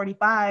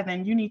 11:45,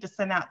 then you need to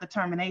send out the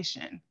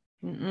termination.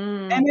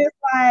 And it's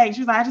like,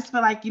 she's like, I just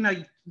feel like,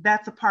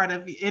 that's a part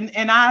of it.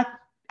 And I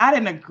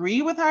didn't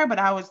agree with her, but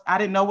I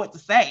didn't know what to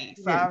say.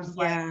 So I was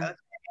like, okay, and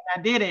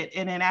I did it.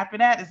 And then after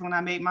that is when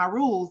I made my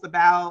rules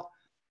about,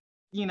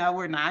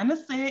 we're 9 to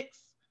 6.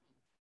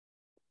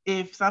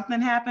 If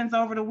something happens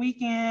over the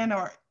weekend,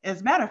 or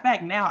as a matter of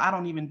fact, now I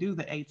don't even do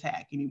the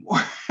ATAC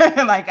anymore.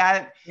 Like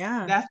that's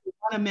the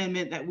one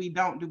amendment that we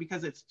don't do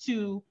because it's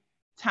too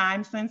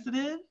time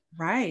sensitive.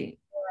 Right.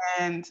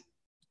 And,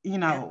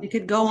 it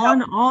could go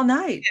on all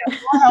night.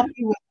 We'll help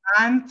you with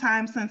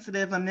non-time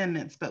sensitive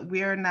amendments, but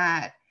we're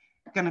not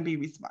going to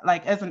be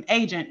like, as an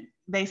agent,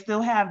 they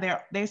still have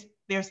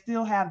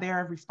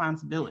their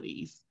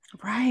responsibilities.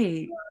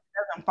 Right. It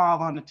doesn't fall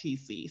on the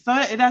TC. So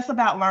that's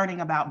about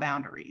learning about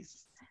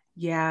boundaries.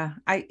 Yeah,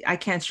 I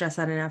can't stress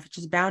that enough. It's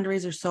just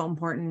boundaries are so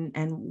important,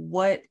 and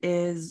what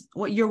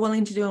you're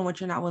willing to do and what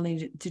you're not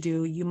willing to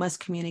do, you must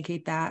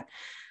communicate that.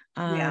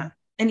 Yeah.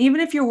 And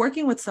even if you're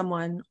working with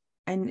someone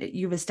and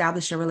you've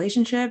established a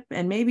relationship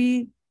and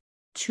maybe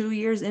 2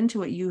 years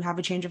into it, you have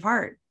a change of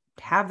heart,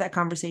 have that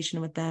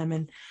conversation with them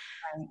and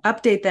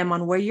update them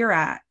on where you're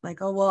at.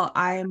 Like, oh, well,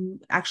 I'm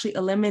actually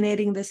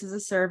eliminating this as a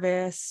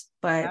service,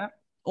 but, Yep.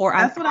 or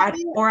That's what I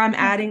did. I'm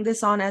adding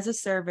this on as a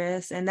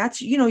service. And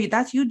that's,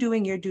 that's you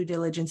doing your due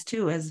diligence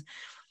too, as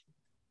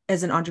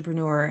an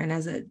entrepreneur and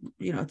as a,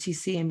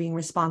 TC, and being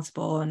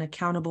responsible and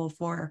accountable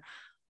for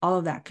all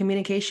of that.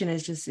 Communication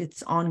is just,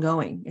 it's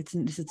ongoing.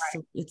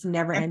 It's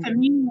never And to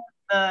ending. me,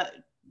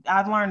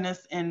 I've learned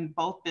this in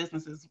both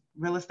businesses,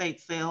 real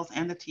estate sales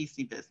and the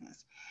TC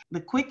business.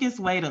 The quickest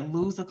way to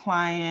lose a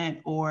client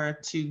or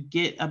to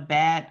get a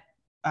bad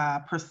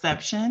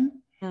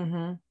perception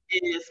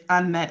is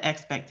unmet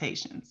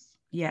expectations.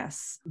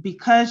 Yes.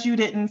 Because you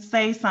didn't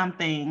say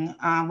something,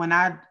 when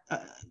I,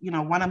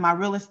 one of my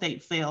real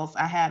estate sales,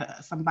 I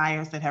had some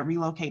buyers that had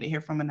relocated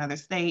here from another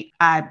state.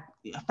 I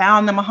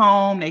found them a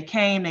home. They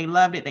came, they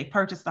loved it. They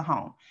purchased the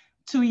home.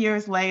 2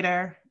 years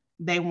later,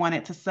 they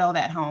wanted to sell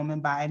that home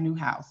and buy a new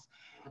house.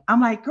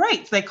 I'm like,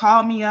 great. So they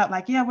called me up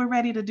like, yeah, we're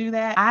ready to do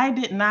that. I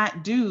did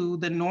not do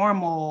the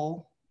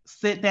normal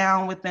sit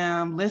down with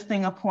them,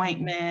 listing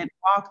appointment,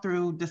 walk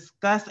through,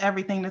 discuss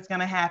everything that's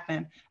going to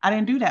happen. I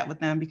didn't do that with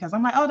them because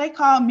I'm like, oh, they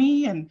called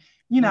me and,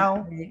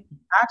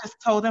 I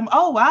just told them,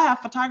 oh, well, I have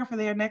a photographer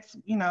there next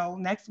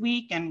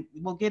week and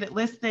we'll get it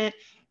listed.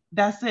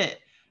 That's it.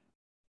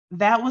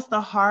 That was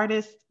the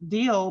hardest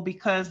deal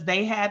because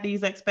they had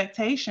these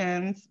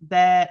expectations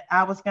that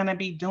I was going to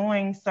be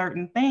doing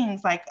certain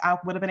things. Like I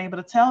would have been able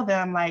to tell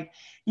them like,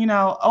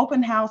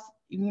 open house,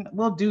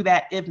 we'll do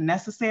that if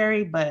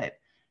necessary, but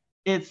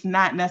it's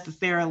not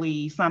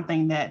necessarily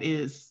something that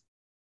is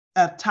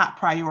a top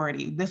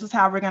priority. This is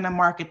how we're going to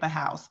market the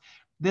house.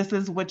 This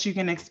is what you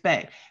can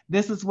expect.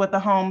 This is what the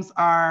homes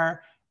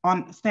are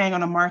staying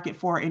on the market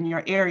for in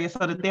your area, so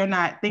that they're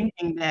not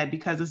thinking that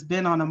because it's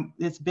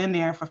been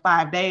there for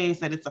 5 days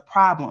that it's a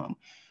problem.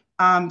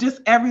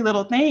 Just every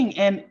little thing.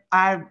 And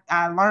I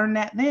learned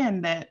that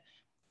then that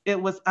it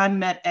was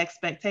unmet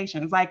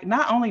expectations. Like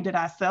not only did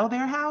I sell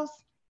their house,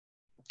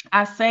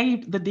 I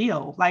saved the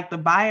deal. Like the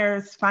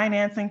buyer's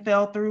financing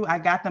fell through. I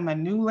got them a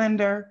new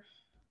lender,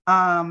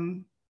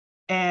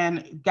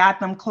 and got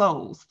them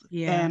closed.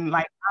 Yeah. And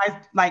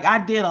I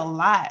did a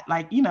lot.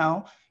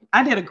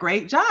 I did a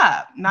great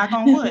job, knock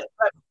on wood.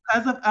 But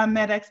because of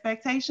unmet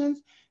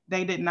expectations,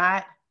 they did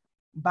not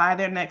buy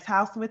their next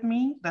house with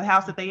me. The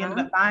house that they ended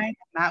up buying,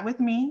 not with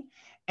me.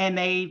 And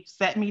they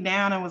set me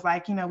down and was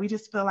like, we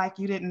just feel like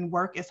you didn't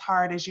work as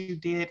hard as you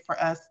did for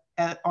us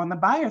on the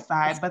buyer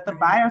side. But the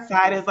buyer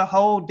side is a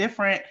whole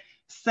different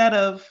set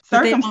of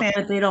circumstances.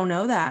 But they don't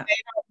know that.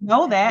 They don't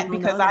know that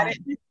because I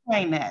didn't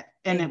explain that.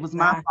 And it was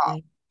my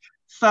fault.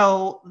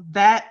 So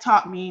that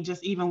taught me,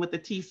 just even with the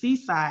TC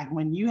side,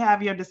 when you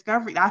have your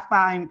discovery, I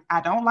find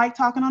I don't like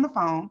talking on the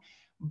phone,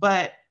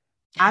 but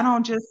I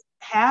don't just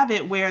have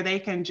it where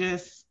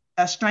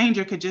a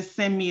stranger could just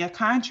send me a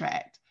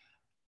contract.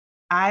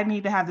 I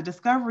need to have the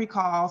discovery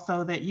call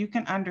so that you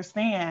can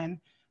understand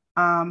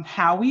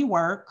how we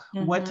work,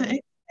 what to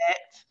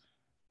expect,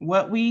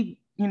 what we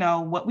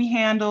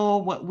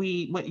handle,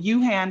 what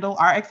you handle,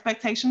 our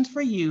expectations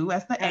for you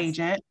as the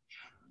agent.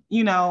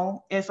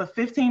 It's a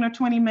 15 or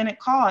 20-minute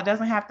call. It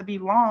doesn't have to be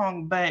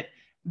long, but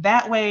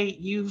that way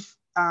you've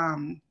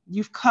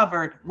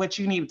covered what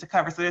you needed to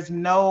cover. So there's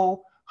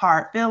no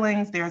hard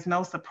feelings. There's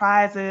no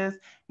surprises.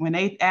 When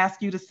they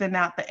ask you to send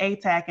out the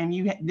ATAC and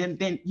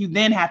you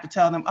then have to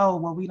tell them, oh,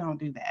 well, we don't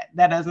do that.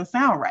 That doesn't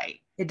sound right.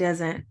 It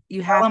doesn't.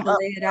 You have to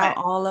lay it out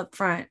all up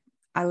front.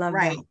 I love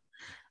that.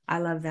 I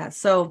love that.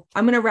 So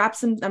I'm going to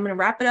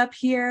wrap it up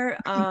here.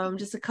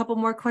 Just a couple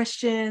more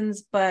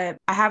questions, but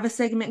I have a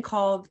segment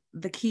called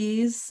The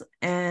Keys.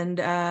 And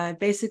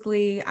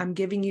basically I'm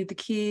giving you the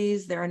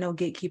keys. There are no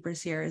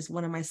gatekeepers here is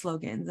one of my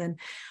slogans. And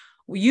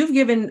you've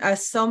given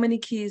us so many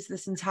keys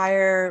this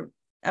entire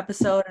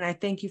episode. And I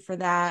thank you for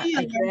that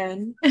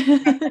again.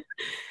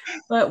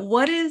 But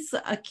what is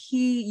a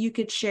key you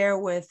could share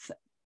with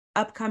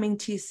upcoming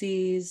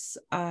TCs,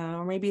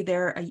 or maybe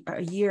they're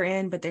a year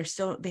in, but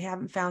they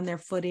haven't found their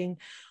footing?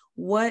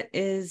 What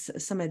is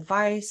some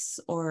advice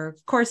or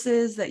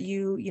courses that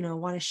you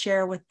want to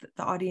share with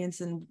the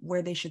audience and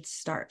where they should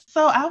start?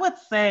 So I would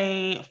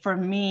say for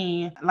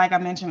me, like I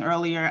mentioned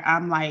earlier,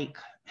 I'm like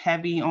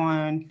heavy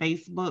on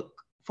Facebook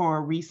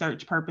for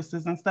research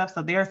purposes and stuff.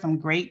 So there are some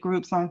great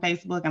groups on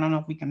Facebook. I don't know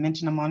if we can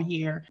mention them on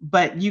here,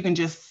 but you can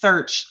just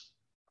search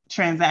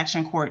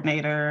transaction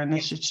coordinator and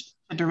it should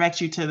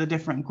direct you to the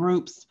different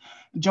groups.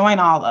 Join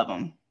all of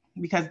them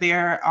because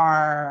there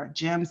are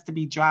gems to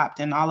be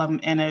dropped in all of them.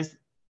 And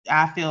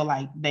I feel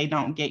like they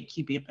don't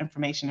gatekeep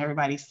information.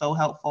 Everybody's so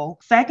helpful.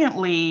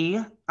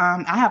 Secondly,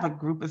 I have a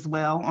group as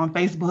well on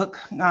Facebook,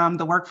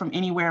 the Work From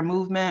Anywhere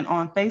movement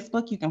on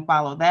Facebook. You can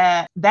follow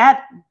that.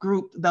 That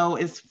group, though,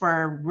 is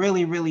for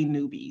really, really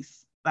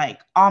newbies,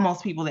 like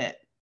almost people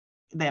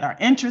that are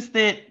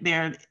interested.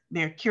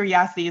 Their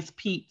curiosity is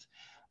piqued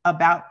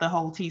about the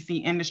whole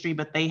TC industry,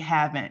 but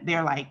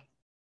they're like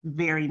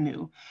very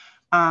new.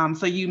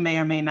 So you may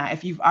or may not,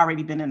 if you've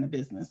already been in the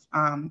business.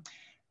 And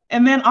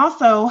then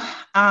also,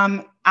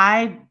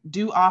 I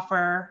do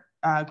offer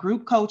a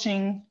group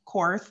coaching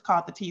course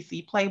called the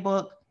TC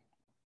Playbook.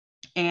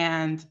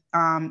 And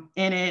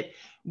in it,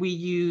 we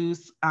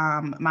use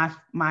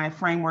my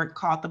framework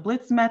called the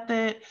Blitz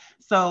method.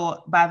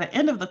 So by the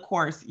end of the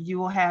course, you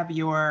will have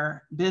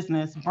your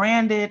business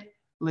branded,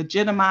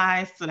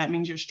 legitimized. So that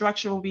means your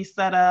structure will be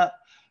set up.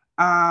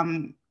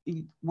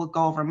 We'll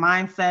go over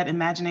mindset.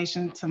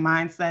 Imagination to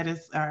mindset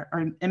is,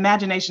 or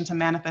imagination to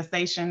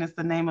manifestation is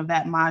the name of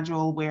that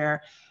module,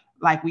 where,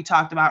 like we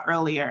talked about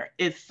earlier,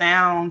 it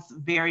sounds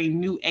very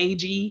new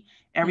agey.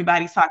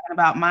 Everybody's talking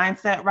about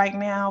mindset right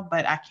now,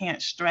 but I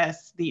can't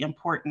stress the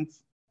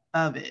importance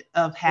of it,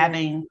 of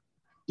having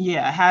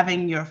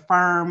your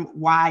firm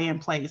why in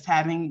place,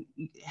 having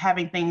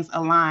things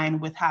align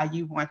with how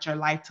you want your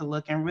life to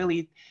look, and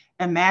really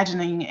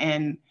imagining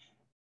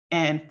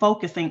and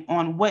focusing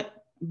on what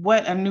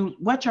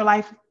your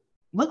life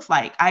looks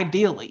like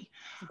ideally.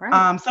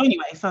 Right. So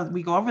anyway, so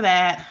we go over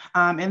that,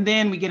 and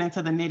then we get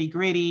into the nitty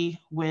gritty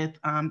with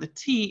the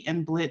T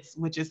in Blitz,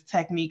 which is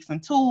techniques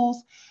and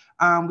tools.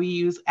 We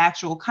use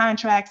actual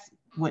contracts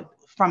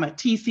from a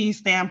TC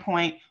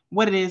standpoint,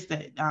 what it is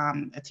that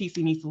a TC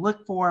needs to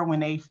look for when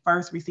they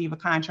first receive a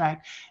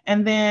contract.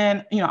 And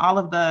then, we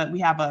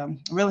have a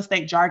real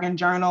estate jargon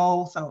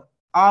journal. So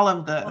all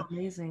of the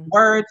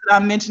words that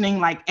I'm mentioning,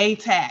 like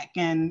ATAC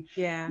and,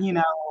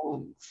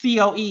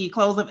 COE,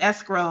 close of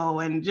escrow,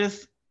 and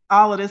just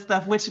all of this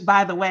stuff, which,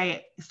 by the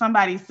way,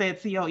 somebody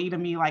said COE to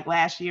me like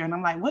last year. And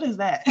I'm like, what is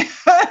that?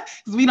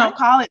 Because we don't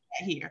call it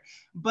that here.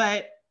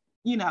 But,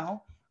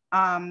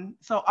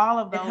 so all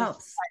of those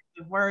types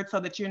of words, so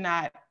that you're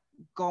not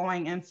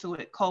going into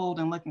it cold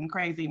and looking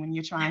crazy when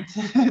you're trying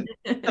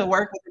to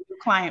work with a new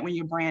client when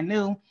you're brand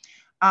new.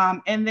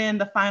 And then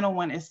the final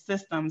one is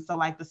systems. So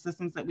like the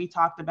systems that we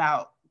talked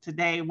about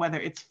today, whether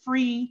it's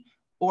free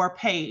or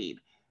paid,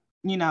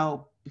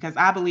 because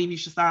I believe you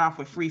should start off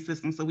with free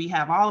systems. So we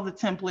have all of the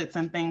templates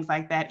and things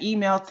like that,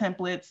 email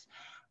templates.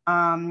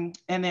 And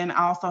then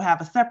I also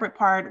have a separate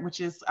part, which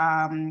is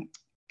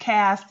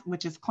CAST,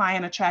 which is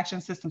Client Attraction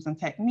Systems and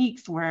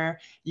Techniques, where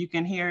you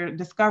can hear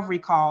discovery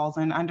calls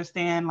and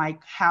understand like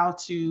how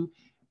to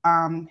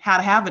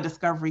have a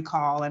discovery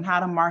call and how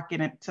to market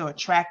it to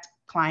attract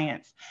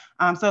clients.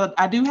 So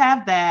I do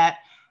have that.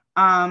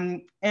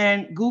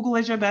 And Google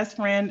is your best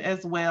friend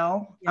as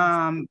well.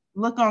 Yes.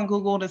 Look on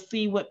Google to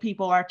see what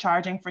people are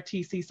charging for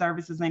TC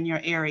services in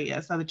your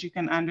area, so that you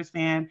can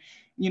understand,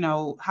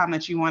 how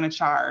much you want to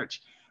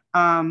charge.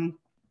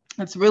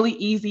 It's really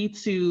easy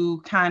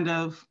to kind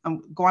of,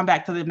 going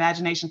back to the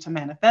imagination to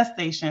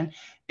manifestation,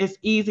 it's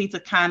easy to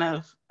kind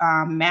of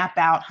map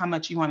out how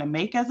much you want to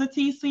make as a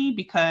TC,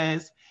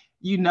 because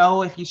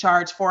if you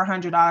charge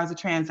 $400 a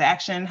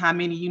transaction, how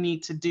many you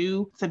need to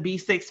do to be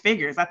six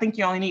figures. I think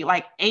you only need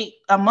like 8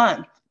 a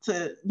month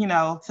to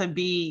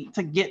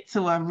get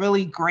to a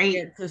really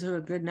great, to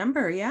a good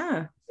number.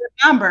 Yeah. Good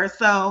number.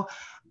 So,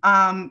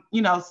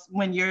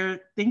 when you're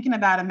thinking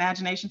about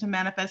imagination to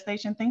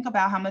manifestation, think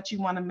about how much you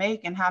want to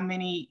make and how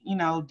many,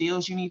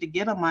 deals you need to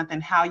get a month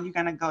and how you're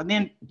going to go. And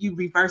then you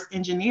reverse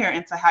engineer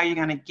into how you're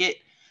going to get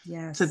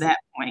to that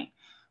point.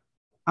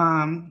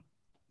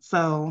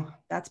 So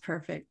that's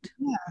perfect.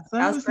 Yeah, so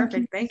that was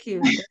perfect. Thank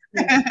you.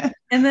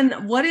 And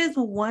then what is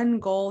one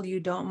goal you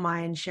don't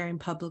mind sharing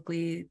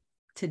publicly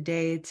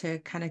today to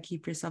kind of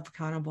keep yourself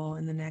accountable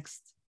in the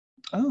next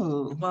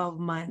 12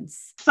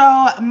 months? So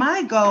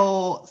my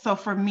goal,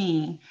 for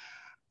me,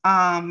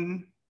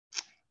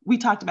 we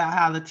talked about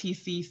how the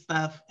TC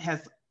stuff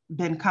has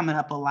been coming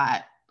up a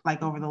lot,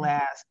 like over the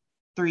last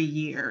 3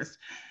 years.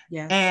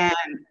 Yes.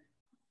 And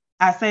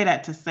I say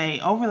that to say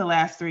over the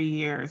last 3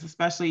 years,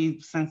 especially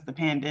since the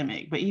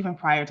pandemic, but even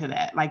prior to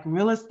that, like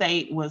real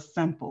estate was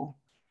simple.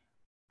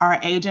 Our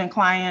agent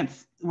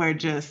clients were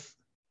just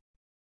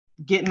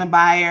getting a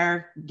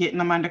buyer, getting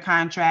them under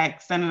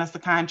contract, sending us the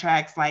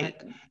contracts.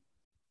 Like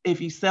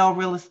if you sell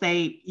real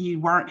estate,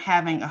 you weren't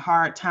having a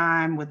hard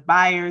time with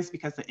buyers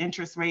because the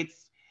interest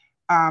rates,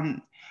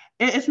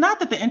 it's not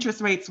that the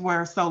interest rates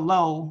were so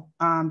low,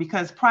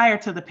 because prior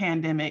to the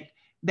pandemic,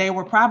 they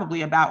were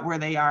probably about where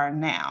they are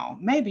now,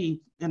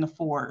 maybe in the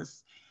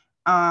 4s.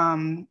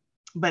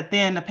 But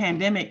then the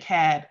pandemic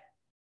had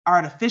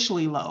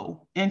artificially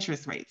low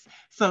interest rates.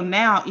 So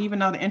now, even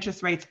though the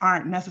interest rates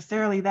aren't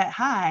necessarily that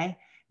high,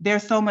 they're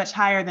so much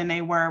higher than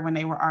they were when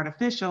they were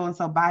artificial. And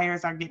so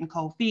buyers are getting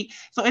cold feet.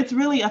 So it's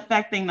really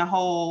affecting the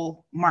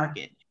whole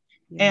market.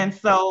 Yeah. And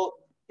so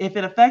if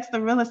it affects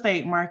the real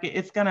estate market,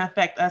 it's going to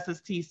affect us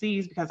as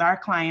TCs because our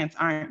clients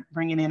aren't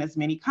bringing in as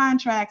many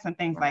contracts and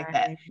things like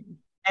that.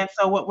 And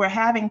so what we're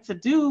having to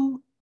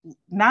do,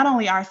 not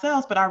only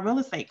ourselves, but our real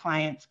estate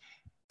clients,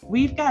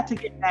 we've got to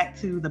get back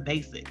to the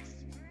basics.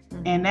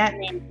 Mm-hmm. And that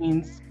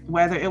means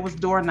whether it was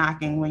door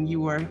knocking when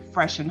you were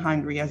fresh and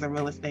hungry as a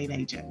real estate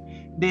agent,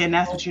 then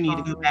that's what you need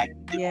to go back to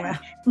doing. Yeah.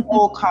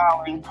 Cold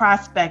calling,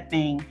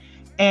 prospecting.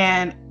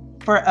 And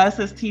for us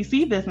as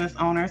TC business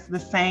owners, the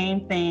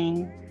same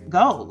thing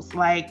goes.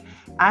 Like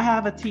I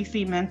have a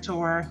TC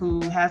mentor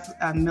who has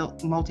a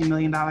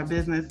multi-million-dollar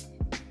business.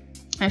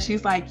 And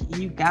she's like,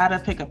 you gotta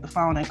pick up the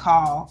phone and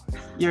call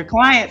your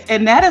clients.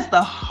 And that is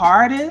the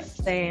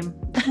hardest thing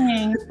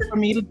for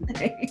me to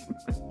do.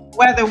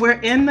 Whether we're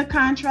in the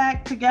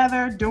contract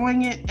together,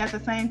 doing it at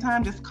the same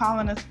time, just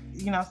calling us,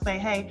 say,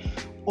 hey,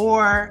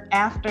 or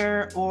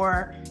after,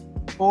 or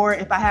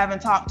if I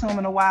haven't talked to them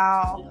in a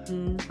while.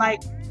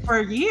 Like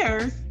for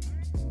years,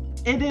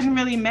 it didn't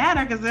really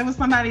matter because there was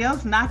somebody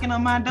else knocking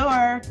on my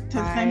door to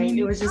send me.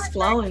 It was just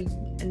flowing.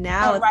 And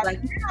now it's like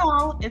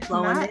now it's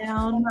flowing not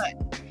down.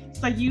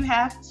 So you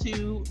have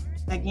to,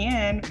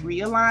 again,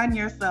 realign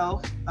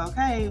yourself.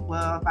 Okay,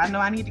 well, if I know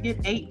I need to get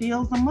 8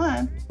 deals a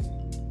month,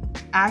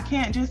 I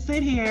can't just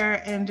sit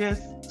here and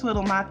just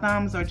twiddle my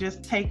thumbs or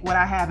just take what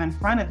I have in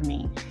front of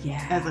me.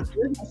 Yeah. As a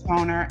business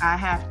owner, I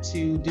have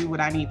to do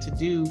what I need to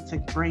do to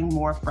bring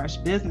more fresh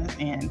business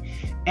in.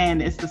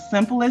 And it's the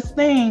simplest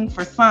thing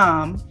for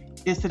some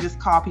is to just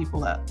call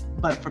people up.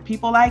 But for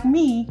people like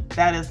me,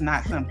 that is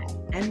not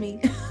simple. And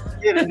me.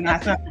 It is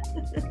not simple.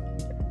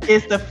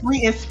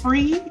 It's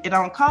free. It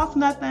don't cost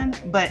nothing,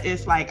 but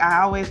it's like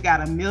I always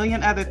got a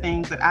million other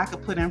things that I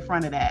could put in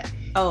front of that.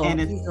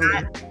 And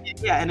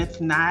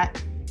it's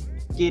not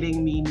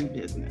getting me new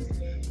business.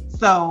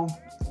 So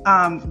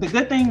the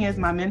good thing is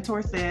my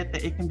mentor said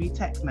that it can be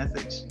text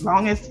message.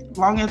 Long as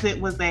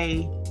it was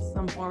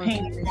some form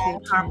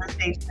of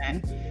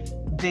conversation,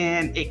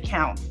 then it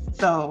counts.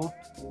 So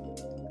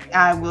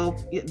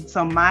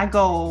my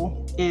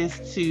goal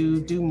is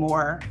to do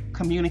more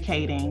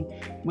communicating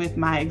with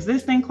my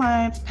existing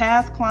clients,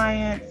 past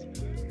clients,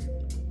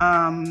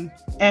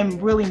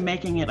 and really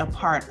making it a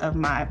part of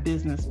my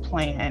business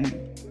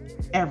plan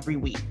every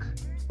week.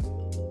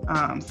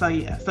 So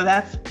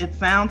it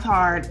sounds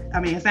hard. I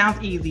mean, it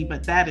sounds easy,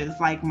 but that is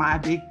like my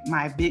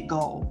big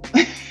goal.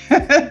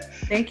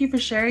 Thank you for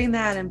sharing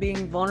that and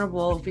being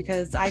vulnerable,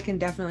 because I can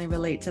definitely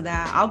relate to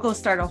that. I'll go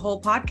start a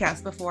whole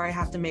podcast before I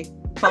have to make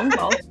phone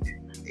calls.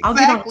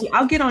 Exactly.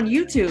 I'll get on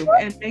YouTube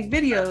and make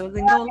videos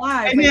and go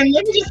live. And then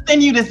let me just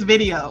send you this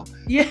video.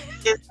 Yeah.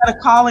 Instead of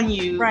calling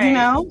you, right.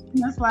 And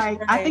it's like,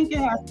 right. I think it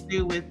has to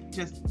do with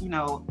just,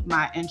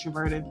 my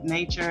introverted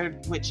nature,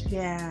 which.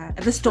 Yeah.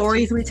 The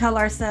stories we tell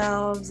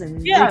ourselves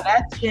and. Yeah,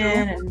 that's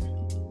true.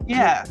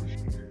 Yeah.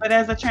 But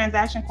as a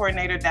transaction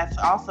coordinator, that's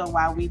also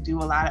why we do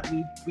a lot of,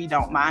 we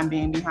don't mind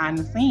being behind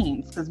the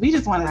scenes, because we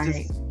just want to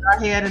just put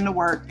our head into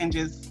work and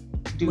just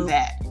do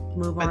that.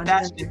 But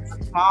that's just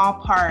a small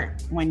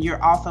part when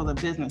you're also the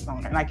business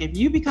owner. Like if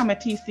you become a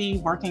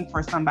TC working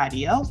for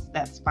somebody else,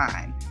 that's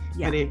fine.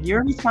 Yeah. But if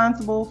you're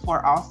responsible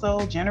for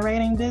also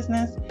generating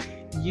business,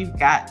 you've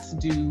got to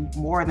do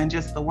more than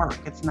just the work.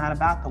 It's not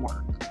about the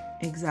work.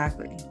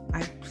 Exactly.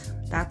 I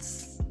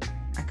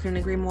couldn't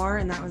agree more.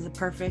 And that was a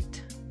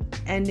perfect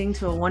ending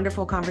to a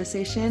wonderful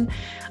conversation.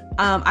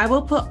 I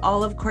will put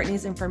all of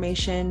Courtney's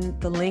information,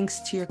 the links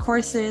to your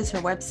courses, her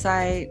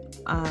website,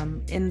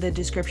 in the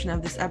description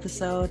of this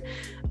episode.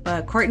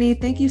 But Courtney,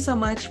 thank you so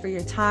much for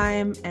your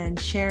time and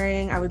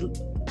sharing. I would,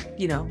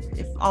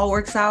 if all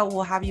works out,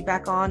 we'll have you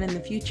back on in the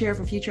future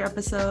for future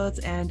episodes.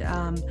 And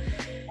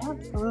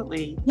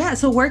absolutely. Yeah.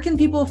 So where can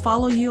people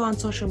follow you on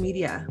social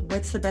media?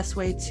 What's the best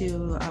way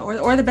to,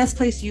 or the best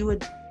place you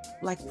would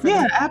like?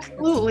 Yeah,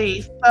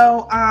 absolutely.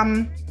 So,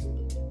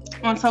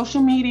 on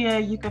social media,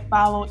 you can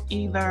follow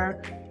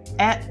either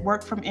at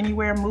Work From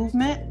Anywhere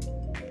Movement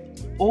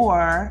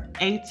or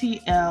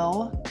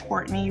ATL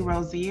Courtney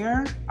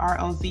Rozier,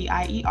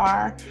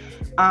 Rozier.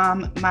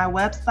 My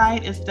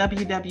website is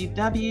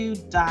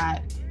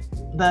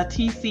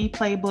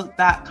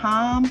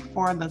www.thetcplaybook.com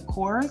for the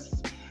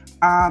course.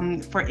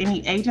 For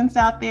any agents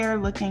out there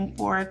looking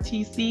for a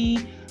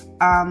TC,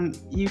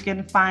 you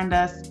can find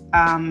us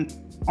on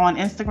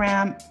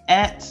Instagram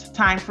at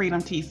Time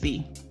Freedom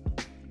TC.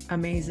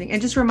 Amazing. And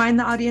just remind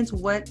the audience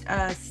what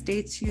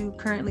states you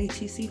currently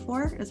TC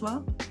for as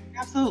well.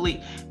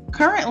 Absolutely.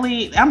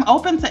 Currently, I'm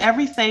open to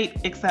every state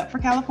except for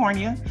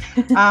California.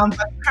 But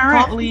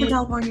currently,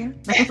 California.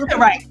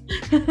 Right.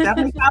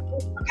 Definitely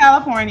for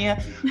California.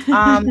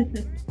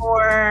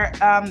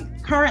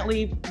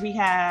 Currently, we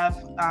have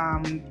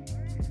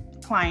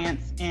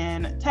clients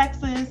in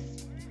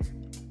Texas,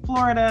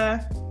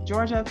 Florida,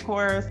 Georgia, of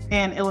course,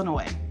 and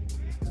Illinois.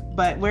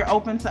 But we're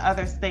open to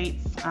other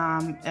states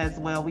as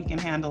well. We can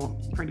handle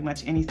pretty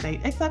much any state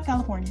except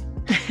California.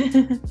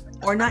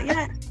 Or not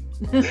yet.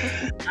 I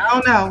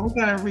don't know. We're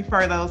going to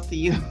refer those to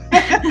you.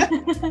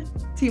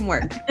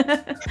 Teamwork.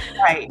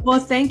 Right. Well,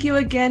 thank you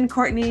again,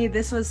 Courtney.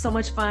 This was so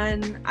much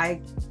fun. I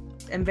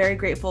am very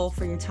grateful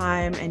for your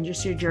time and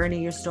just your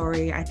journey, your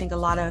story. I think a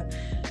lot of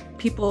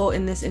people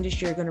in this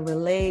industry are going to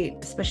relate,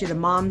 especially the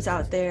moms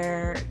out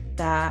there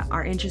that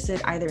are interested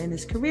either in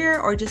this career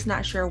or just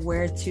not sure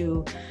where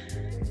to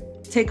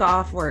take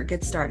off or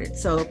get started.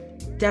 So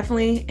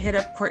definitely hit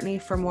up Courtney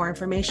for more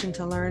information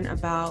to learn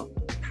about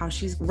how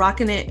she's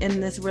rocking it in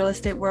this real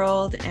estate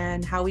world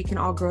and how we can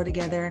all grow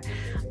together.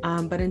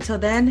 But until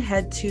then,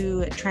 head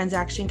to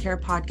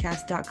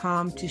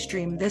transactioncarepodcast.com to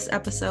stream this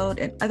episode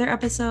and other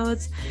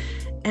episodes,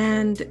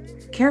 and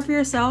care for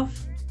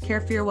yourself, care care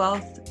for your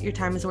wealth. Your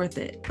time is worth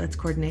it. Let's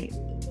coordinate.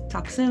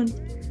 Talk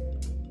soon.